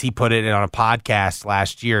 as he put it on a podcast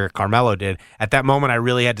last year, Carmelo did. At that moment, I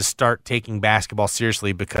really had to start taking basketball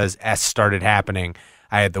seriously because S started happening.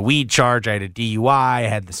 I had the weed charge, I had a DUI, I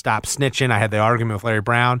had the Stop Snitching, I had the argument with Larry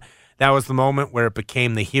Brown. That was the moment where it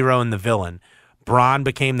became the hero and the villain. Bron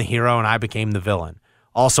became the hero and I became the villain.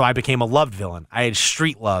 Also, I became a loved villain. I had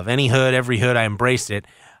street love. Any hood, every hood, I embraced it.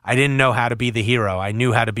 I didn't know how to be the hero. I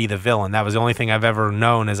knew how to be the villain. That was the only thing I've ever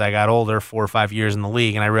known as I got older, 4 or 5 years in the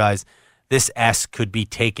league, and I realized this S could be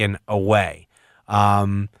taken away.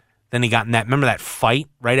 Then he got in remember that fight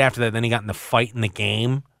right after that? Then he got in the fight in the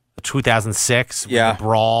game, 2006, with the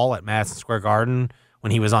brawl at Madison Square Garden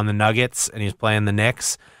when he was on the Nuggets and he was playing the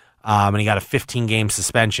Knicks. And he got a 15-game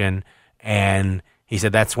suspension, and he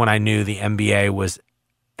said that's when I knew the NBA was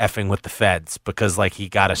effing with the feds because like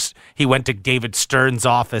he went to David Stern's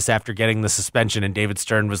office after getting the suspension, and David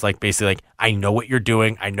Stern was like basically like, I know what you're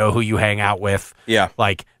doing, I know who you hang out with. Yeah.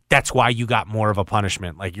 Like that's why you got more of a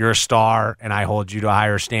punishment. Like you're a star and I hold you to a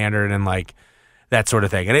higher standard and like that sort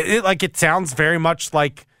of thing. And it sounds very much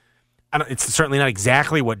like it's certainly not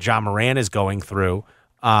exactly what John Moran is going through.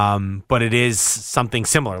 But it is something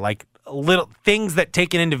similar, like little things that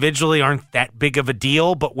taken individually aren't that big of a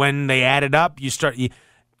deal, but when they added up,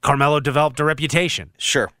 Carmelo developed a reputation.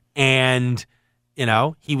 Sure. And,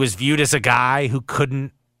 he was viewed as a guy who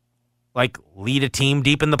couldn't like lead a team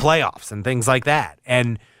deep in the playoffs and things like that.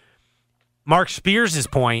 And Mark Spears'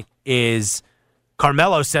 point is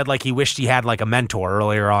Carmelo said like he wished he had like a mentor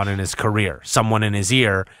earlier on in his career, someone in his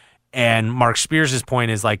ear. And Mark Spears'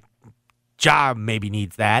 point is like, Ja maybe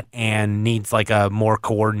needs that and needs like a more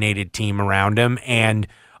coordinated team around him. And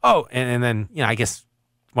then, I guess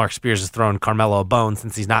Mark Spears has thrown Carmelo a bone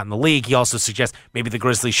since he's not in the league. He also suggests maybe the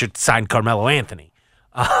Grizzlies should sign Carmelo Anthony.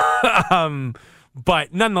 But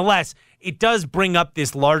nonetheless, it does bring up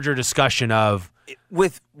this larger discussion of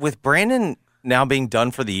with Brandon now being done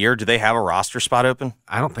for the year, do they have a roster spot open?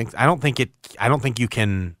 I don't think you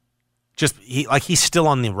can just he's still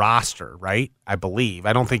on the roster, right? I believe.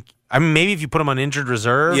 Maybe if you put him on injured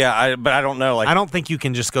reserve. Yeah, but I don't know. I don't think you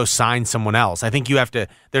can just go sign someone else. I think you have to.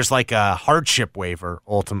 There's like a hardship waiver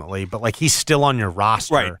ultimately, but like he's still on your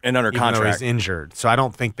roster, right? And under contract, even though he's injured. So I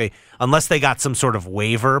don't think unless they got some sort of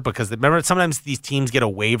waiver, because remember sometimes these teams get a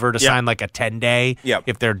waiver to sign like a 10-day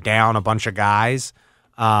if they're down a bunch of guys.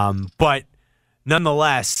 But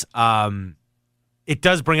nonetheless, it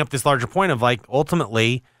does bring up this larger point of like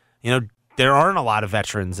ultimately, there aren't a lot of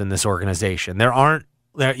veterans in this organization. There aren't.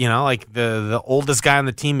 Like the oldest guy on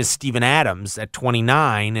the team is Steven Adams at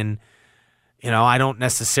 29, and I don't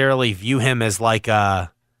necessarily view him as like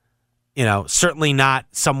certainly not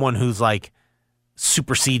someone who's like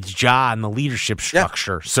supersedes Ja in the leadership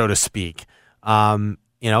structure, so to speak.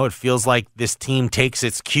 It feels like this team takes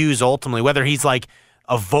its cues ultimately, whether he's like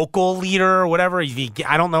a vocal leader or whatever.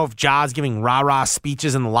 I don't know if Ja's giving rah-rah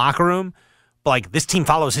speeches in the locker room, but like this team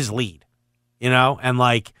follows his lead, and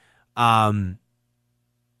like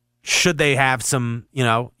should they have some,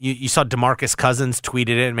 you saw DeMarcus Cousins tweeted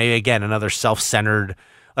it, and maybe again another self-centered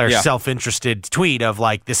or self-interested tweet of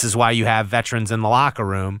like, this is why you have veterans in the locker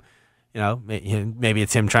room. Maybe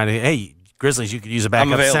it's him trying to, hey, Grizzlies, you could use a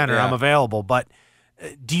backup center. I'm available. But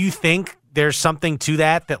do you think there's something to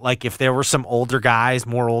that like if there were some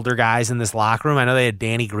more older guys in this locker room? I know they had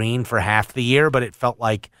Danny Green for half the year, but it felt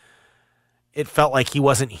like he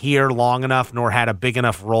wasn't here long enough nor had a big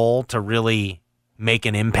enough role to really make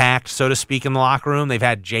an impact, so to speak, in the locker room. They've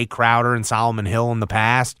had Jay Crowder and Solomon Hill in the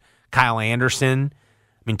past, Kyle Anderson.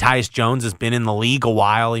 I mean, Tyus Jones has been in the league a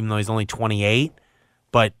while, even though he's only 28.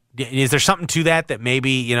 But is there something to that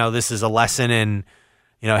maybe, this is a lesson in,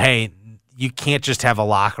 hey, you can't just have a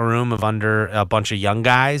locker room of under a bunch of young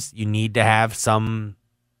guys. You need to have some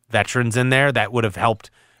veterans in there that would have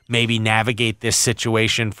helped maybe navigate this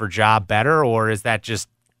situation for Ja better, or is that just,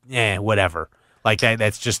 whatever? Like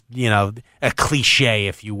that's just, a cliche,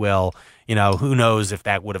 if you will. Who knows if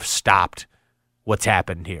that would have stopped what's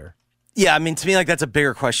happened here. Yeah, I mean, to me, like that's a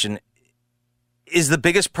bigger question. Is the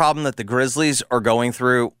biggest problem that the Grizzlies are going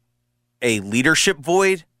through a leadership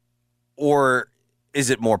void, or is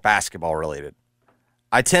it more basketball related?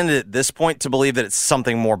 I tend at this point to believe that it's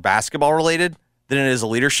something more basketball related than it is a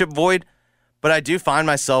leadership void. But I do find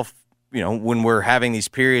myself, when we're having these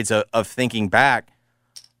periods of thinking back,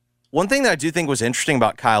 one thing that I do think was interesting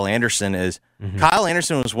about Kyle Anderson is Kyle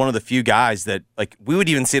Anderson was one of the few guys that, like, we would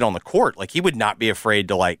even see it on the court. Like, he would not be afraid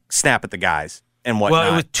to, like, snap at the guys and whatnot.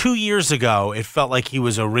 Well, it was 2 years ago. It felt like he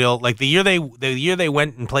was a real, like, the year they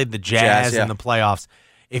went and played the Jazz in the playoffs.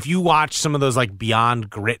 If you watch some of those, like, Beyond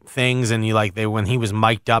Grit things and when he was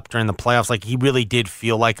mic'd up during the playoffs, like, he really did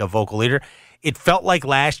feel like a vocal leader. It felt like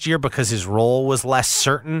last year, because his role was less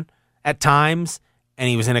certain at times and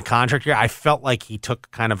he was in a contract year, I felt like he took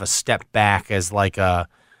kind of a step back as I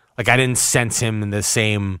didn't sense him in the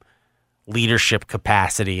same leadership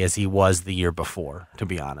capacity as he was the year before, to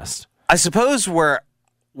be honest. I suppose where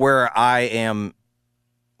I am,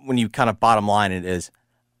 when you kind of bottom line it, is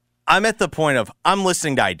I'm at the point of I'm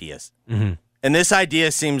listening to ideas. And this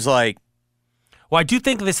idea seems like... Well, I do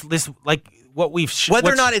think this like what we've...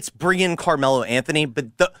 Whether or not it's bringing Carmelo Anthony, but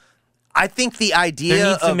I think the idea there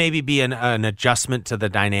needs to maybe be an adjustment to the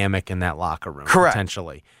dynamic in that locker room. Correct.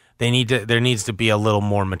 Potentially. There needs to be a little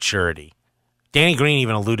more maturity. Danny Green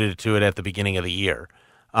even alluded to it at the beginning of the year.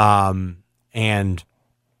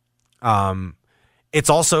 It's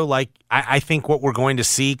also like, I think what we're going to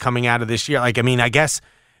see coming out of this year, like, I mean, I guess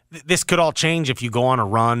this could all change if you go on a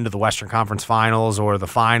run to the Western Conference Finals or the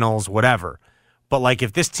finals, whatever. But, like,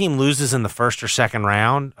 if this team loses in the first or second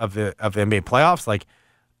round of the NBA playoffs, like,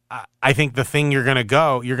 I think the thing you're going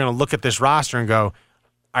to look at this roster and go,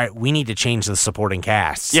 all right, we need to change the supporting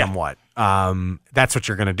cast somewhat. That's what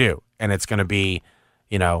you're going to do. And it's going to be,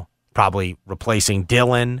 probably replacing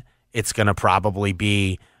Dillon. It's going to probably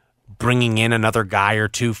be bringing in another guy or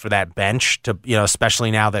two for that bench to, especially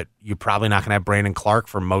now that you're probably not going to have Brandon Clark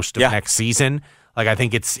for most of next season. Like, I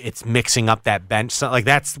think it's mixing up that bench. So, like,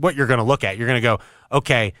 that's what you're going to look at. You're going to go,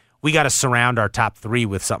 okay, we got to surround our top three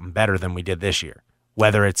with something better than we did this year,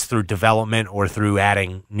 whether it's through development or through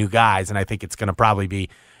adding new guys. And I think it's going to probably be,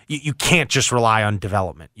 you can't just rely on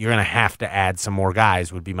development. You're going to have to add some more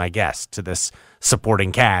guys, would be my guess, to this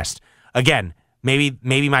supporting cast. Again, maybe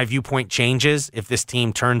my viewpoint changes if this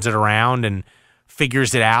team turns it around and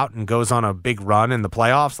figures it out and goes on a big run in the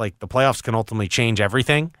playoffs. Like, the playoffs can ultimately change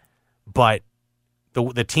everything. But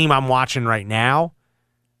the team I'm watching right now,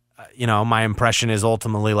 my impression is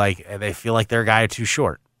ultimately, like, they feel like they're a guy too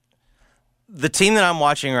short. The team that I'm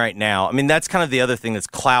watching right now, I mean, that's kind of the other thing that's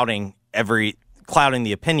clouding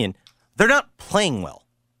the opinion. They're not playing well.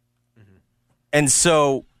 And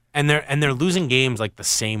so... And they're losing games, like, the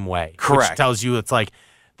same way. Correct. Which tells you it's like,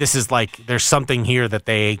 this is like, there's something here that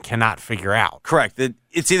they cannot figure out. Correct.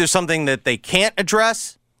 It's either something that they can't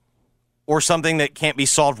address or something that can't be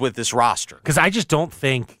solved with this roster. Because I just don't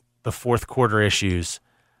think the fourth quarter issues...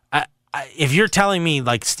 if you're telling me,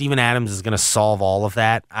 like, Steven Adams is going to solve all of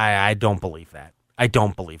that, I don't believe that. I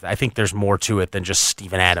don't believe that. I think there's more to it than just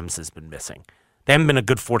Steven Adams has been missing. They haven't been a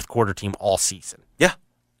good fourth quarter team all season. Yeah.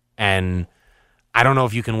 And I don't know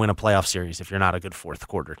if you can win a playoff series if you're not a good fourth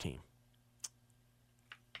quarter team.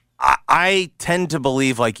 I tend to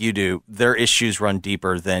believe, like you do, their issues run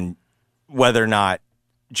deeper than whether or not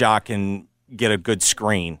Ja can get a good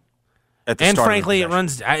screen at the and start frankly, of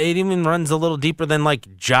the it even runs a little deeper than, like,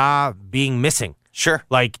 Ja being missing. Sure.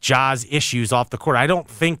 Like, Ja's issues off the court. I don't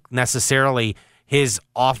think necessarily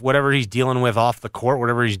whatever he's dealing with off the court,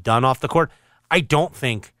 whatever he's done off the court, I don't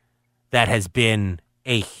think that has been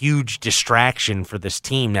a huge distraction for this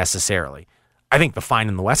team necessarily. I think the Fine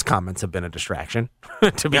in the West comments have been a distraction,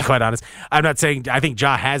 to be quite honest. I'm not saying, I think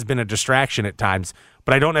Ja has been a distraction at times,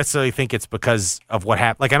 but I don't necessarily think it's because of what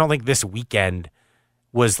happened. Like, I don't think this weekend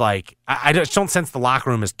was like, I just don't sense the locker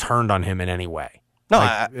room has turned on him in any way.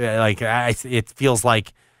 No, it feels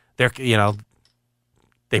like they're,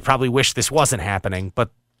 they probably wish this wasn't happening,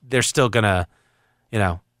 but they're still gonna,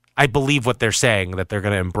 I believe what they're saying, that they're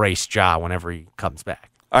gonna embrace Ja whenever he comes back.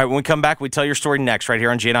 All right, when we come back, we tell your story next right here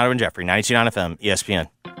on Giannotto and Jeffrey, 92.9 FM, ESPN.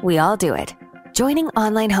 We all do it. Joining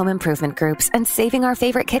online home improvement groups and saving our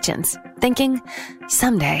favorite kitchens. Thinking,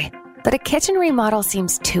 someday. But a kitchen remodel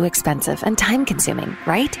seems too expensive and time-consuming,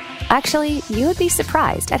 right? Actually, you would be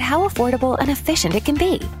surprised at how affordable and efficient it can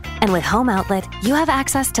be. And with Home Outlet, you have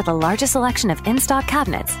access to the largest selection of in-stock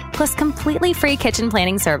cabinets, plus completely free kitchen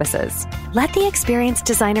planning services. Let the experienced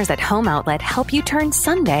designers at Home Outlet help you turn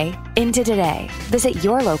Sunday into today. Visit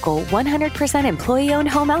your local 100% employee-owned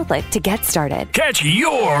Home Outlet to get started. Catch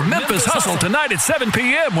your Memphis Hustle tonight at 7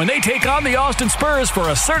 p.m. when they take on the Austin Spurs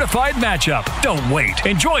for a certified matchup. Don't wait.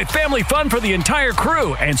 Enjoy family fun for the entire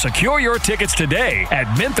crew and secure your tickets today at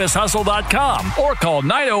memphisHustle.com or call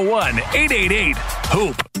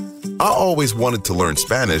 901-888-HOOP. I always wanted to learn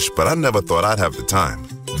Spanish, but I never thought I'd have the time.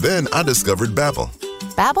 Then I discovered Babbel.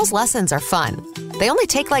 Babbel's lessons are fun. They only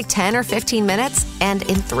take like 10 or 15 minutes, and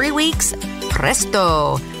in 3 weeks,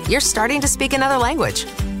 presto, you're starting to speak another language.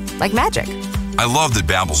 Like magic. I love that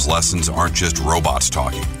Babbel's lessons aren't just robots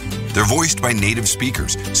talking. They're voiced by native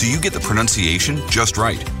speakers, so you get the pronunciation just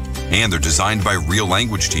right. And they're designed by real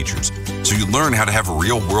language teachers, so you learn how to have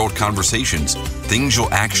real-world conversations, things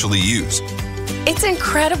you'll actually use. It's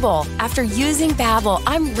incredible. After using Babbel,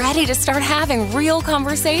 I'm ready to start having real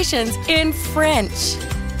conversations in French.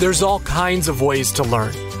 There's all kinds of ways to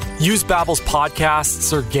learn. Use Babbel's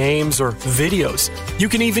podcasts or games or videos. You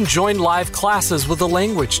can even join live classes with a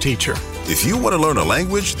language teacher. If you want to learn a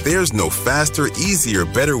language, there's no faster, easier,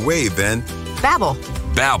 better way than Babbel.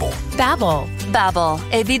 Babbel. Babbel. Babbel.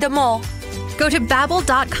 Évidemment. Go to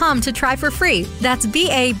Babbel.com to try for free. That's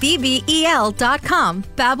Babbel.com.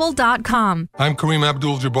 Babbel.com. I'm Kareem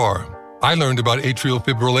Abdul-Jabbar. I learned about atrial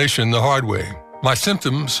fibrillation the hard way. My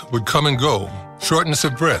symptoms would come and go. Shortness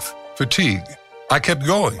of breath, fatigue. I kept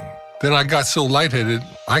going. Then I got so lightheaded,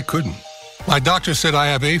 I couldn't. My doctor said I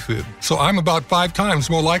have AFib, so I'm about 5 times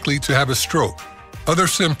more likely to have a stroke. Other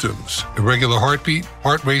symptoms, irregular heartbeat,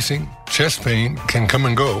 heart racing, chest pain can come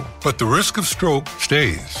and go, but the risk of stroke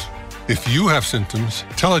stays. If you have symptoms,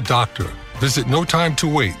 tell a doctor. Visit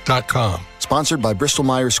notimetowait.com. Sponsored by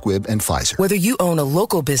Bristol-Myers Squibb and Pfizer. Whether you own a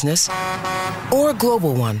local business or a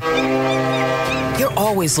global one, you're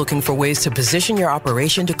always looking for ways to position your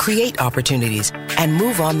operation to create opportunities and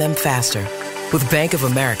move on them faster. With Bank of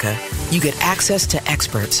America, you get access to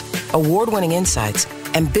experts, award-winning insights,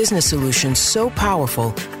 and business solutions so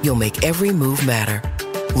powerful, you'll make every move matter.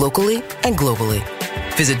 Locally and globally.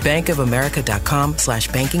 Visit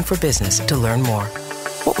bankofamerica.com/banking for business to learn more.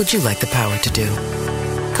 What would you like the power to do?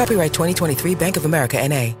 Copyright 2023 Bank of America,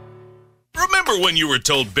 N.A. Remember when you were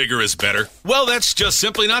told bigger is better? Well, that's just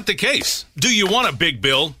simply not the case. Do you want a big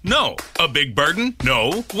bill? No. A big burden?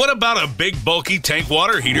 No. What about a big bulky tank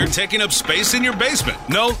water heater taking up space in your basement?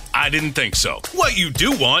 No, I didn't think so. What you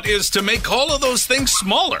do want is to make all of those things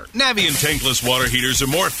smaller. Navien tankless water heaters are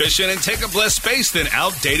more efficient and take up less space than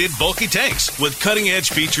outdated bulky tanks, with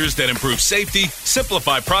cutting-edge features that improve safety,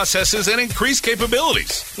 simplify processes, and increase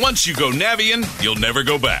capabilities. Once you go Navien, you'll never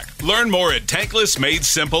go back. Learn more at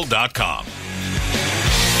tanklessmadesimple.com.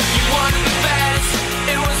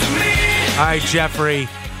 All right, Jeffrey.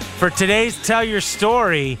 For today's Tell Your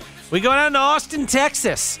Story, we go down to Austin,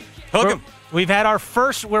 Texas. We've had our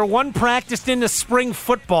first, we're one practiced into spring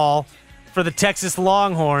football for the Texas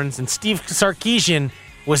Longhorns, and Steve Sarkisian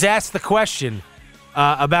was asked the question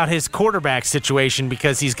about his quarterback situation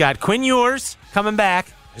because he's got Quinn Ewers coming back.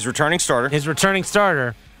 His returning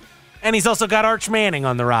starter. And he's also got Arch Manning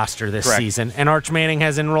on the roster this season, and Arch Manning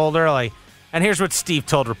has enrolled early. And here's what Steve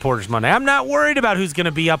told reporters Monday. I'm not worried about who's going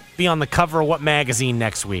to be on the cover of what magazine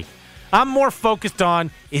next week. I'm more focused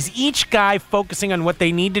on, is each guy focusing on what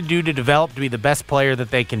they need to do to develop to be the best player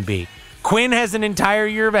that they can be. Quinn has an entire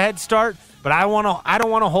year of a head start, but I don't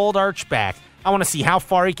want to hold Arch back. I want to see how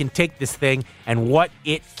far he can take this thing and what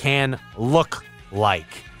it can look like.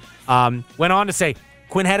 Went on to say,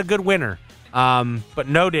 Quinn had a good winter, but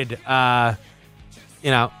noted,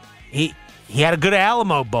 he had a good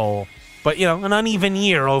Alamo Bowl. But, an uneven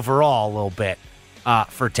year overall a little bit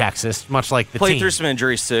for Texas, much like the team. Played through some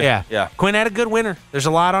injuries, too. Yeah. Quinn had a good winter. There's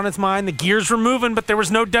a lot on his mind. The gears were moving, but there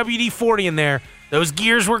was no WD-40 in there. Those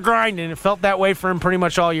gears were grinding. It felt that way for him pretty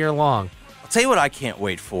much all year long. I'll tell you what I can't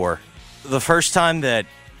wait for. The first time that...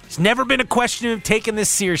 It's never been a question of taking this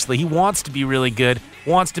seriously. He wants to be really good,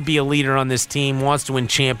 wants to be a leader on this team, wants to win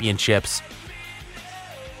championships.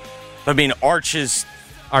 I mean, Arch's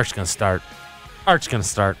going to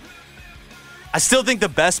start. I still think the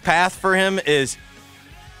best path for him is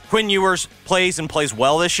Quinn Ewers plays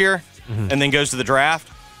well this year, and then goes to the draft,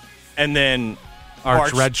 and then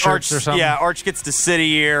Arch redshirts or something. Yeah, Arch gets to sit a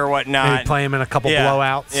year or whatnot. Maybe play him in a couple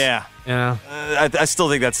blowouts. Yeah. I still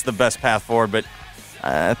think that's the best path forward, but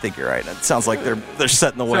I think you're right. It sounds like they're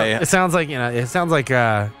setting the way. It sounds like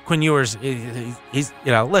Quinn Ewers. He's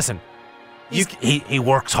listen. He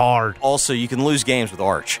works hard. Also, you can lose games with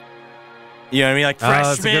Arch. You know what I mean? Like freshman.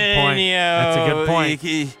 That's a good point. That's a good point.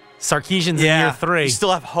 Sarkisian's in year 3. You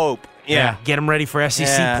still have hope. Yeah. Get them ready for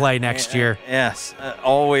SEC play next year. Yes.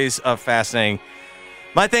 Always fascinating.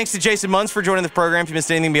 My thanks to Jason Munz for joining the program. If you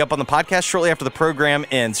missed anything, be up on the podcast shortly after the program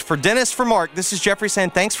ends. For Dennis, for Mark, this is Jeffrey saying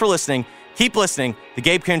thanks for listening. Keep listening. The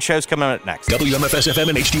Gabe Kuhn Show's coming up next. WMFS FM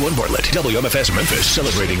and HD1 Bartlett. WMFS Memphis,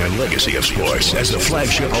 celebrating a legacy of sports as the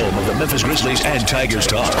flagship home of the Memphis Grizzlies and Tigers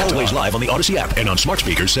talk. Always live on the Odyssey app and on smart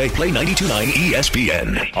speakers. Say Play 92.9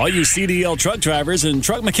 ESPN. All you CDL truck drivers and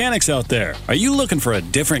truck mechanics out there, are you looking for a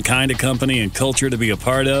different kind of company and culture to be a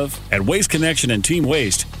part of? At Waste Connection and Team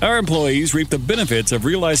Waste, our employees reap the benefits of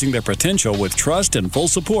realizing their potential with trust and full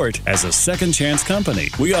support as a second chance company.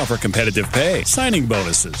 We offer competitive pay, signing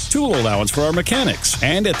bonuses, tool allowance for our mechanics,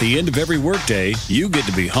 and at the end of every workday, you get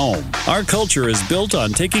to be home. Our culture is built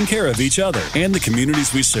on taking care of each other and the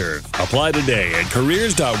communities we serve. Apply today at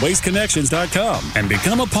careers.wasteconnections.com and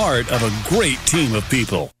become a part of a great team of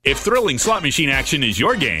people. If thrilling slot machine action is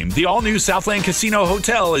your game, the all-new Southland Casino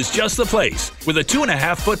Hotel is just the place. With a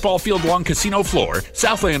 2.5 football field-long casino floor,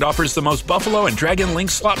 Southland offers the most Buffalo and Dragon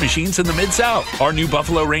Link slot machines in the Mid-South. Our new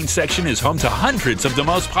Buffalo Range section is home to hundreds of the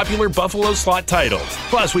most popular Buffalo slot titles.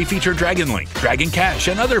 Plus, we feature Dragon Link, Dragon Cash,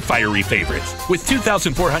 and other fiery favorites. With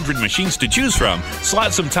 2,400 machines to choose from,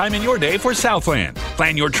 slot some time in your day for Southland.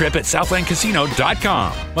 Plan your trip at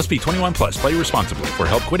southlandcasino.com. Must be 21 plus. Play responsibly. For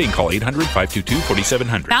help quitting, call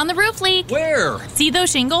 800-522-4700. Found the roof leak. Where? See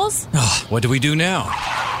those shingles? What do we do now?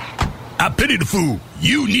 I pity the fool.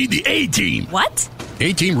 You need the A-Team. What?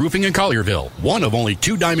 A-Team Roofing in Collierville, one of only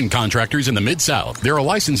 2 diamond contractors in the Mid-South. They're a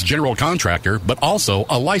licensed general contractor, but also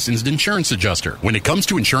a licensed insurance adjuster. When it comes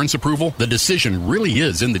to insurance approval, the decision really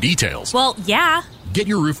is in the details. Well, yeah. Get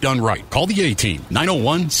your roof done right. Call the A-Team,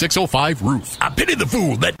 901-605-ROOF. I pity the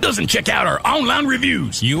fool that doesn't check out our online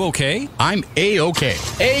reviews. You okay? I'm A-OK.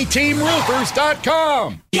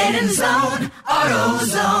 A-TeamRoofers.com. Get in zone,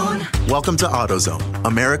 AutoZone. Welcome to AutoZone,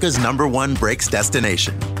 America's #1 brakes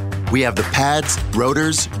destination. We have the pads,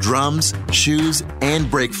 rotors, drums, shoes, and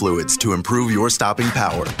brake fluids to improve your stopping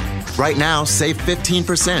power. Right now, save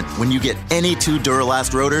 15% when you get any 2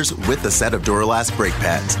 Duralast rotors with a set of Duralast brake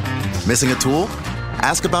pads. Missing a tool?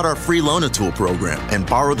 Ask about our free Loan-A-Tool program and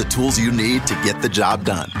borrow the tools you need to get the job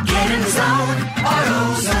done. Get in zone,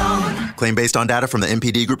 AutoZone. Claim based on data from the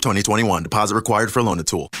MPD Group 2021. Deposit required for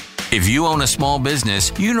Loan-A-Tool. If you own a small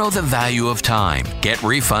business, you know the value of time.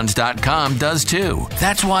 GetRefunds.com does too.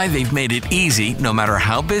 That's why they've made it easy, no matter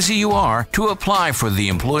how busy you are, to apply for the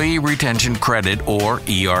Employee Retention Credit, or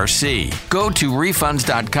ERC. Go to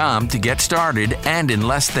Refunds.com to get started, and in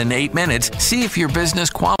less than 8 minutes, see if your business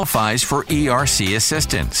qualifies for ERC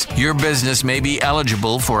assistance. Your business may be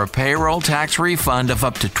eligible for a payroll tax refund of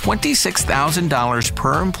up to $26,000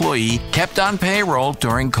 per employee kept on payroll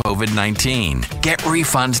during COVID-19.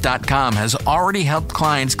 GetRefunds.com has already helped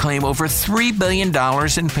clients claim over $3 billion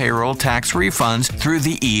in payroll tax refunds through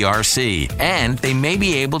the ERC, and they may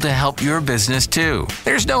be able to help your business too.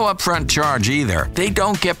 There's no upfront charge either. They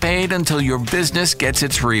don't get paid until your business gets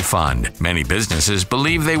its refund. Many businesses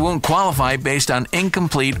believe they won't qualify based on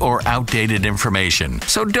incomplete or outdated information.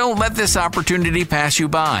 So don't let this opportunity pass you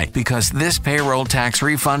by, because this payroll tax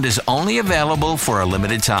refund is only available for a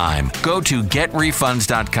limited time. Go to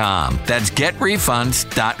GetRefunds.com. That's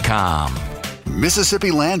GetRefunds.com.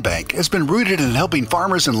 Mississippi Land Bank has been rooted in helping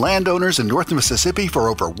farmers and landowners in North Mississippi for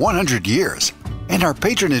over 100 years. And our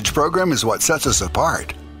patronage program is what sets us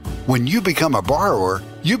apart. When you become a borrower,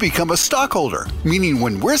 you become a stockholder, meaning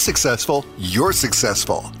when we're successful, you're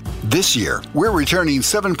successful. This year, we're returning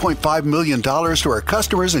 $7.5 million to our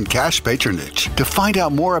customers in cash patronage. To find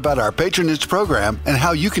out more about our patronage program and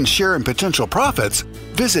how you can share in potential profits,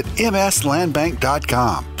 visit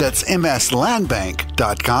mslandbank.com. That's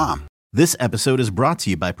mslandbank.com. This episode is brought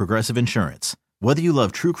to you by Progressive Insurance. Whether you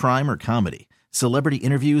love true crime or comedy, celebrity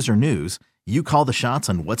interviews or news, you call the shots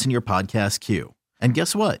on what's in your podcast queue. And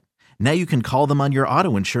guess what? Now you can call them on your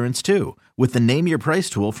auto insurance too, with the Name Your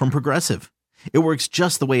Price tool from Progressive. It works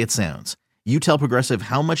just the way it sounds. You tell Progressive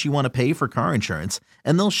how much you want to pay for car insurance,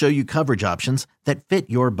 and they'll show you coverage options that fit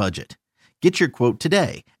your budget. Get your quote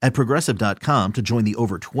today at Progressive.com to join the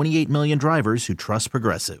over 28 million drivers who trust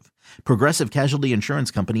Progressive. Progressive Casualty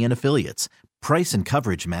Insurance Company and Affiliates. Price and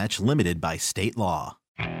coverage match limited by state law.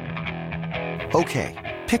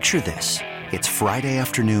 Okay, picture this. It's Friday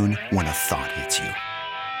afternoon when a thought hits you.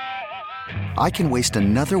 I can waste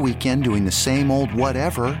another weekend doing the same old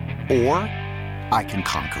whatever, or I can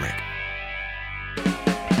conquer it.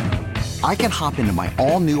 I can hop into my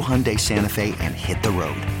all-new Hyundai Santa Fe and hit the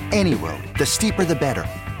road. Any road. The steeper, the better.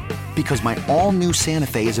 Because my all-new Santa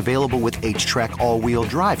Fe is available with H-Track all-wheel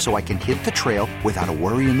drive, so I can hit the trail without a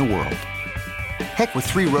worry in the world. Heck, with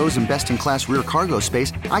 3 rows and best-in-class rear cargo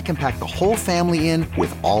space, I can pack the whole family in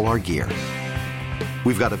with all our gear.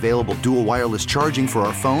 We've got available dual wireless charging for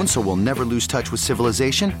our phones, so we'll never lose touch with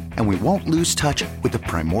civilization, and we won't lose touch with the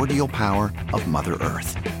primordial power of Mother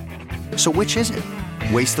Earth. So which is it?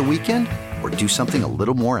 Waste the weekend or do something a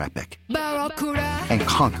little more epic? And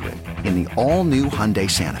conquer it in the all-new Hyundai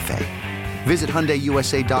Santa Fe. Visit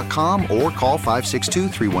HyundaiUSA.com or call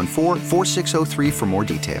 562-314-4603 for more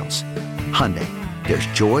details. Hyundai, there's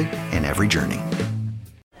joy in every journey.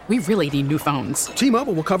 We really need new phones.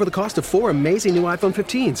 T-Mobile will cover the cost of 4 amazing new iPhone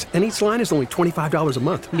 15s, and each line is only $25 a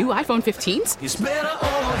month. New iPhone 15s? It's better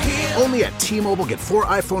over here. Only at T-Mobile, get 4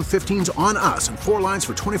 iPhone 15s on us and 4 lines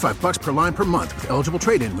for $25 per line per month with eligible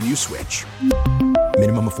trade-in when you switch.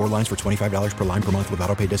 Minimum of 4 lines for $25 per line per month with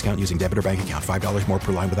autopay discount using debit or bank account. $5 more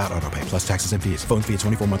per line without autopay, plus taxes and fees. Phone fee at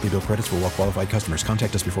 24 monthly bill credits for well-qualified customers.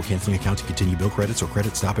 Contact us before canceling account to continue bill credits or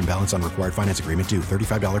credit stop and balance on required finance agreement due.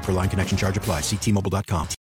 $35 per line connection charge applies. See T-Mobile.com.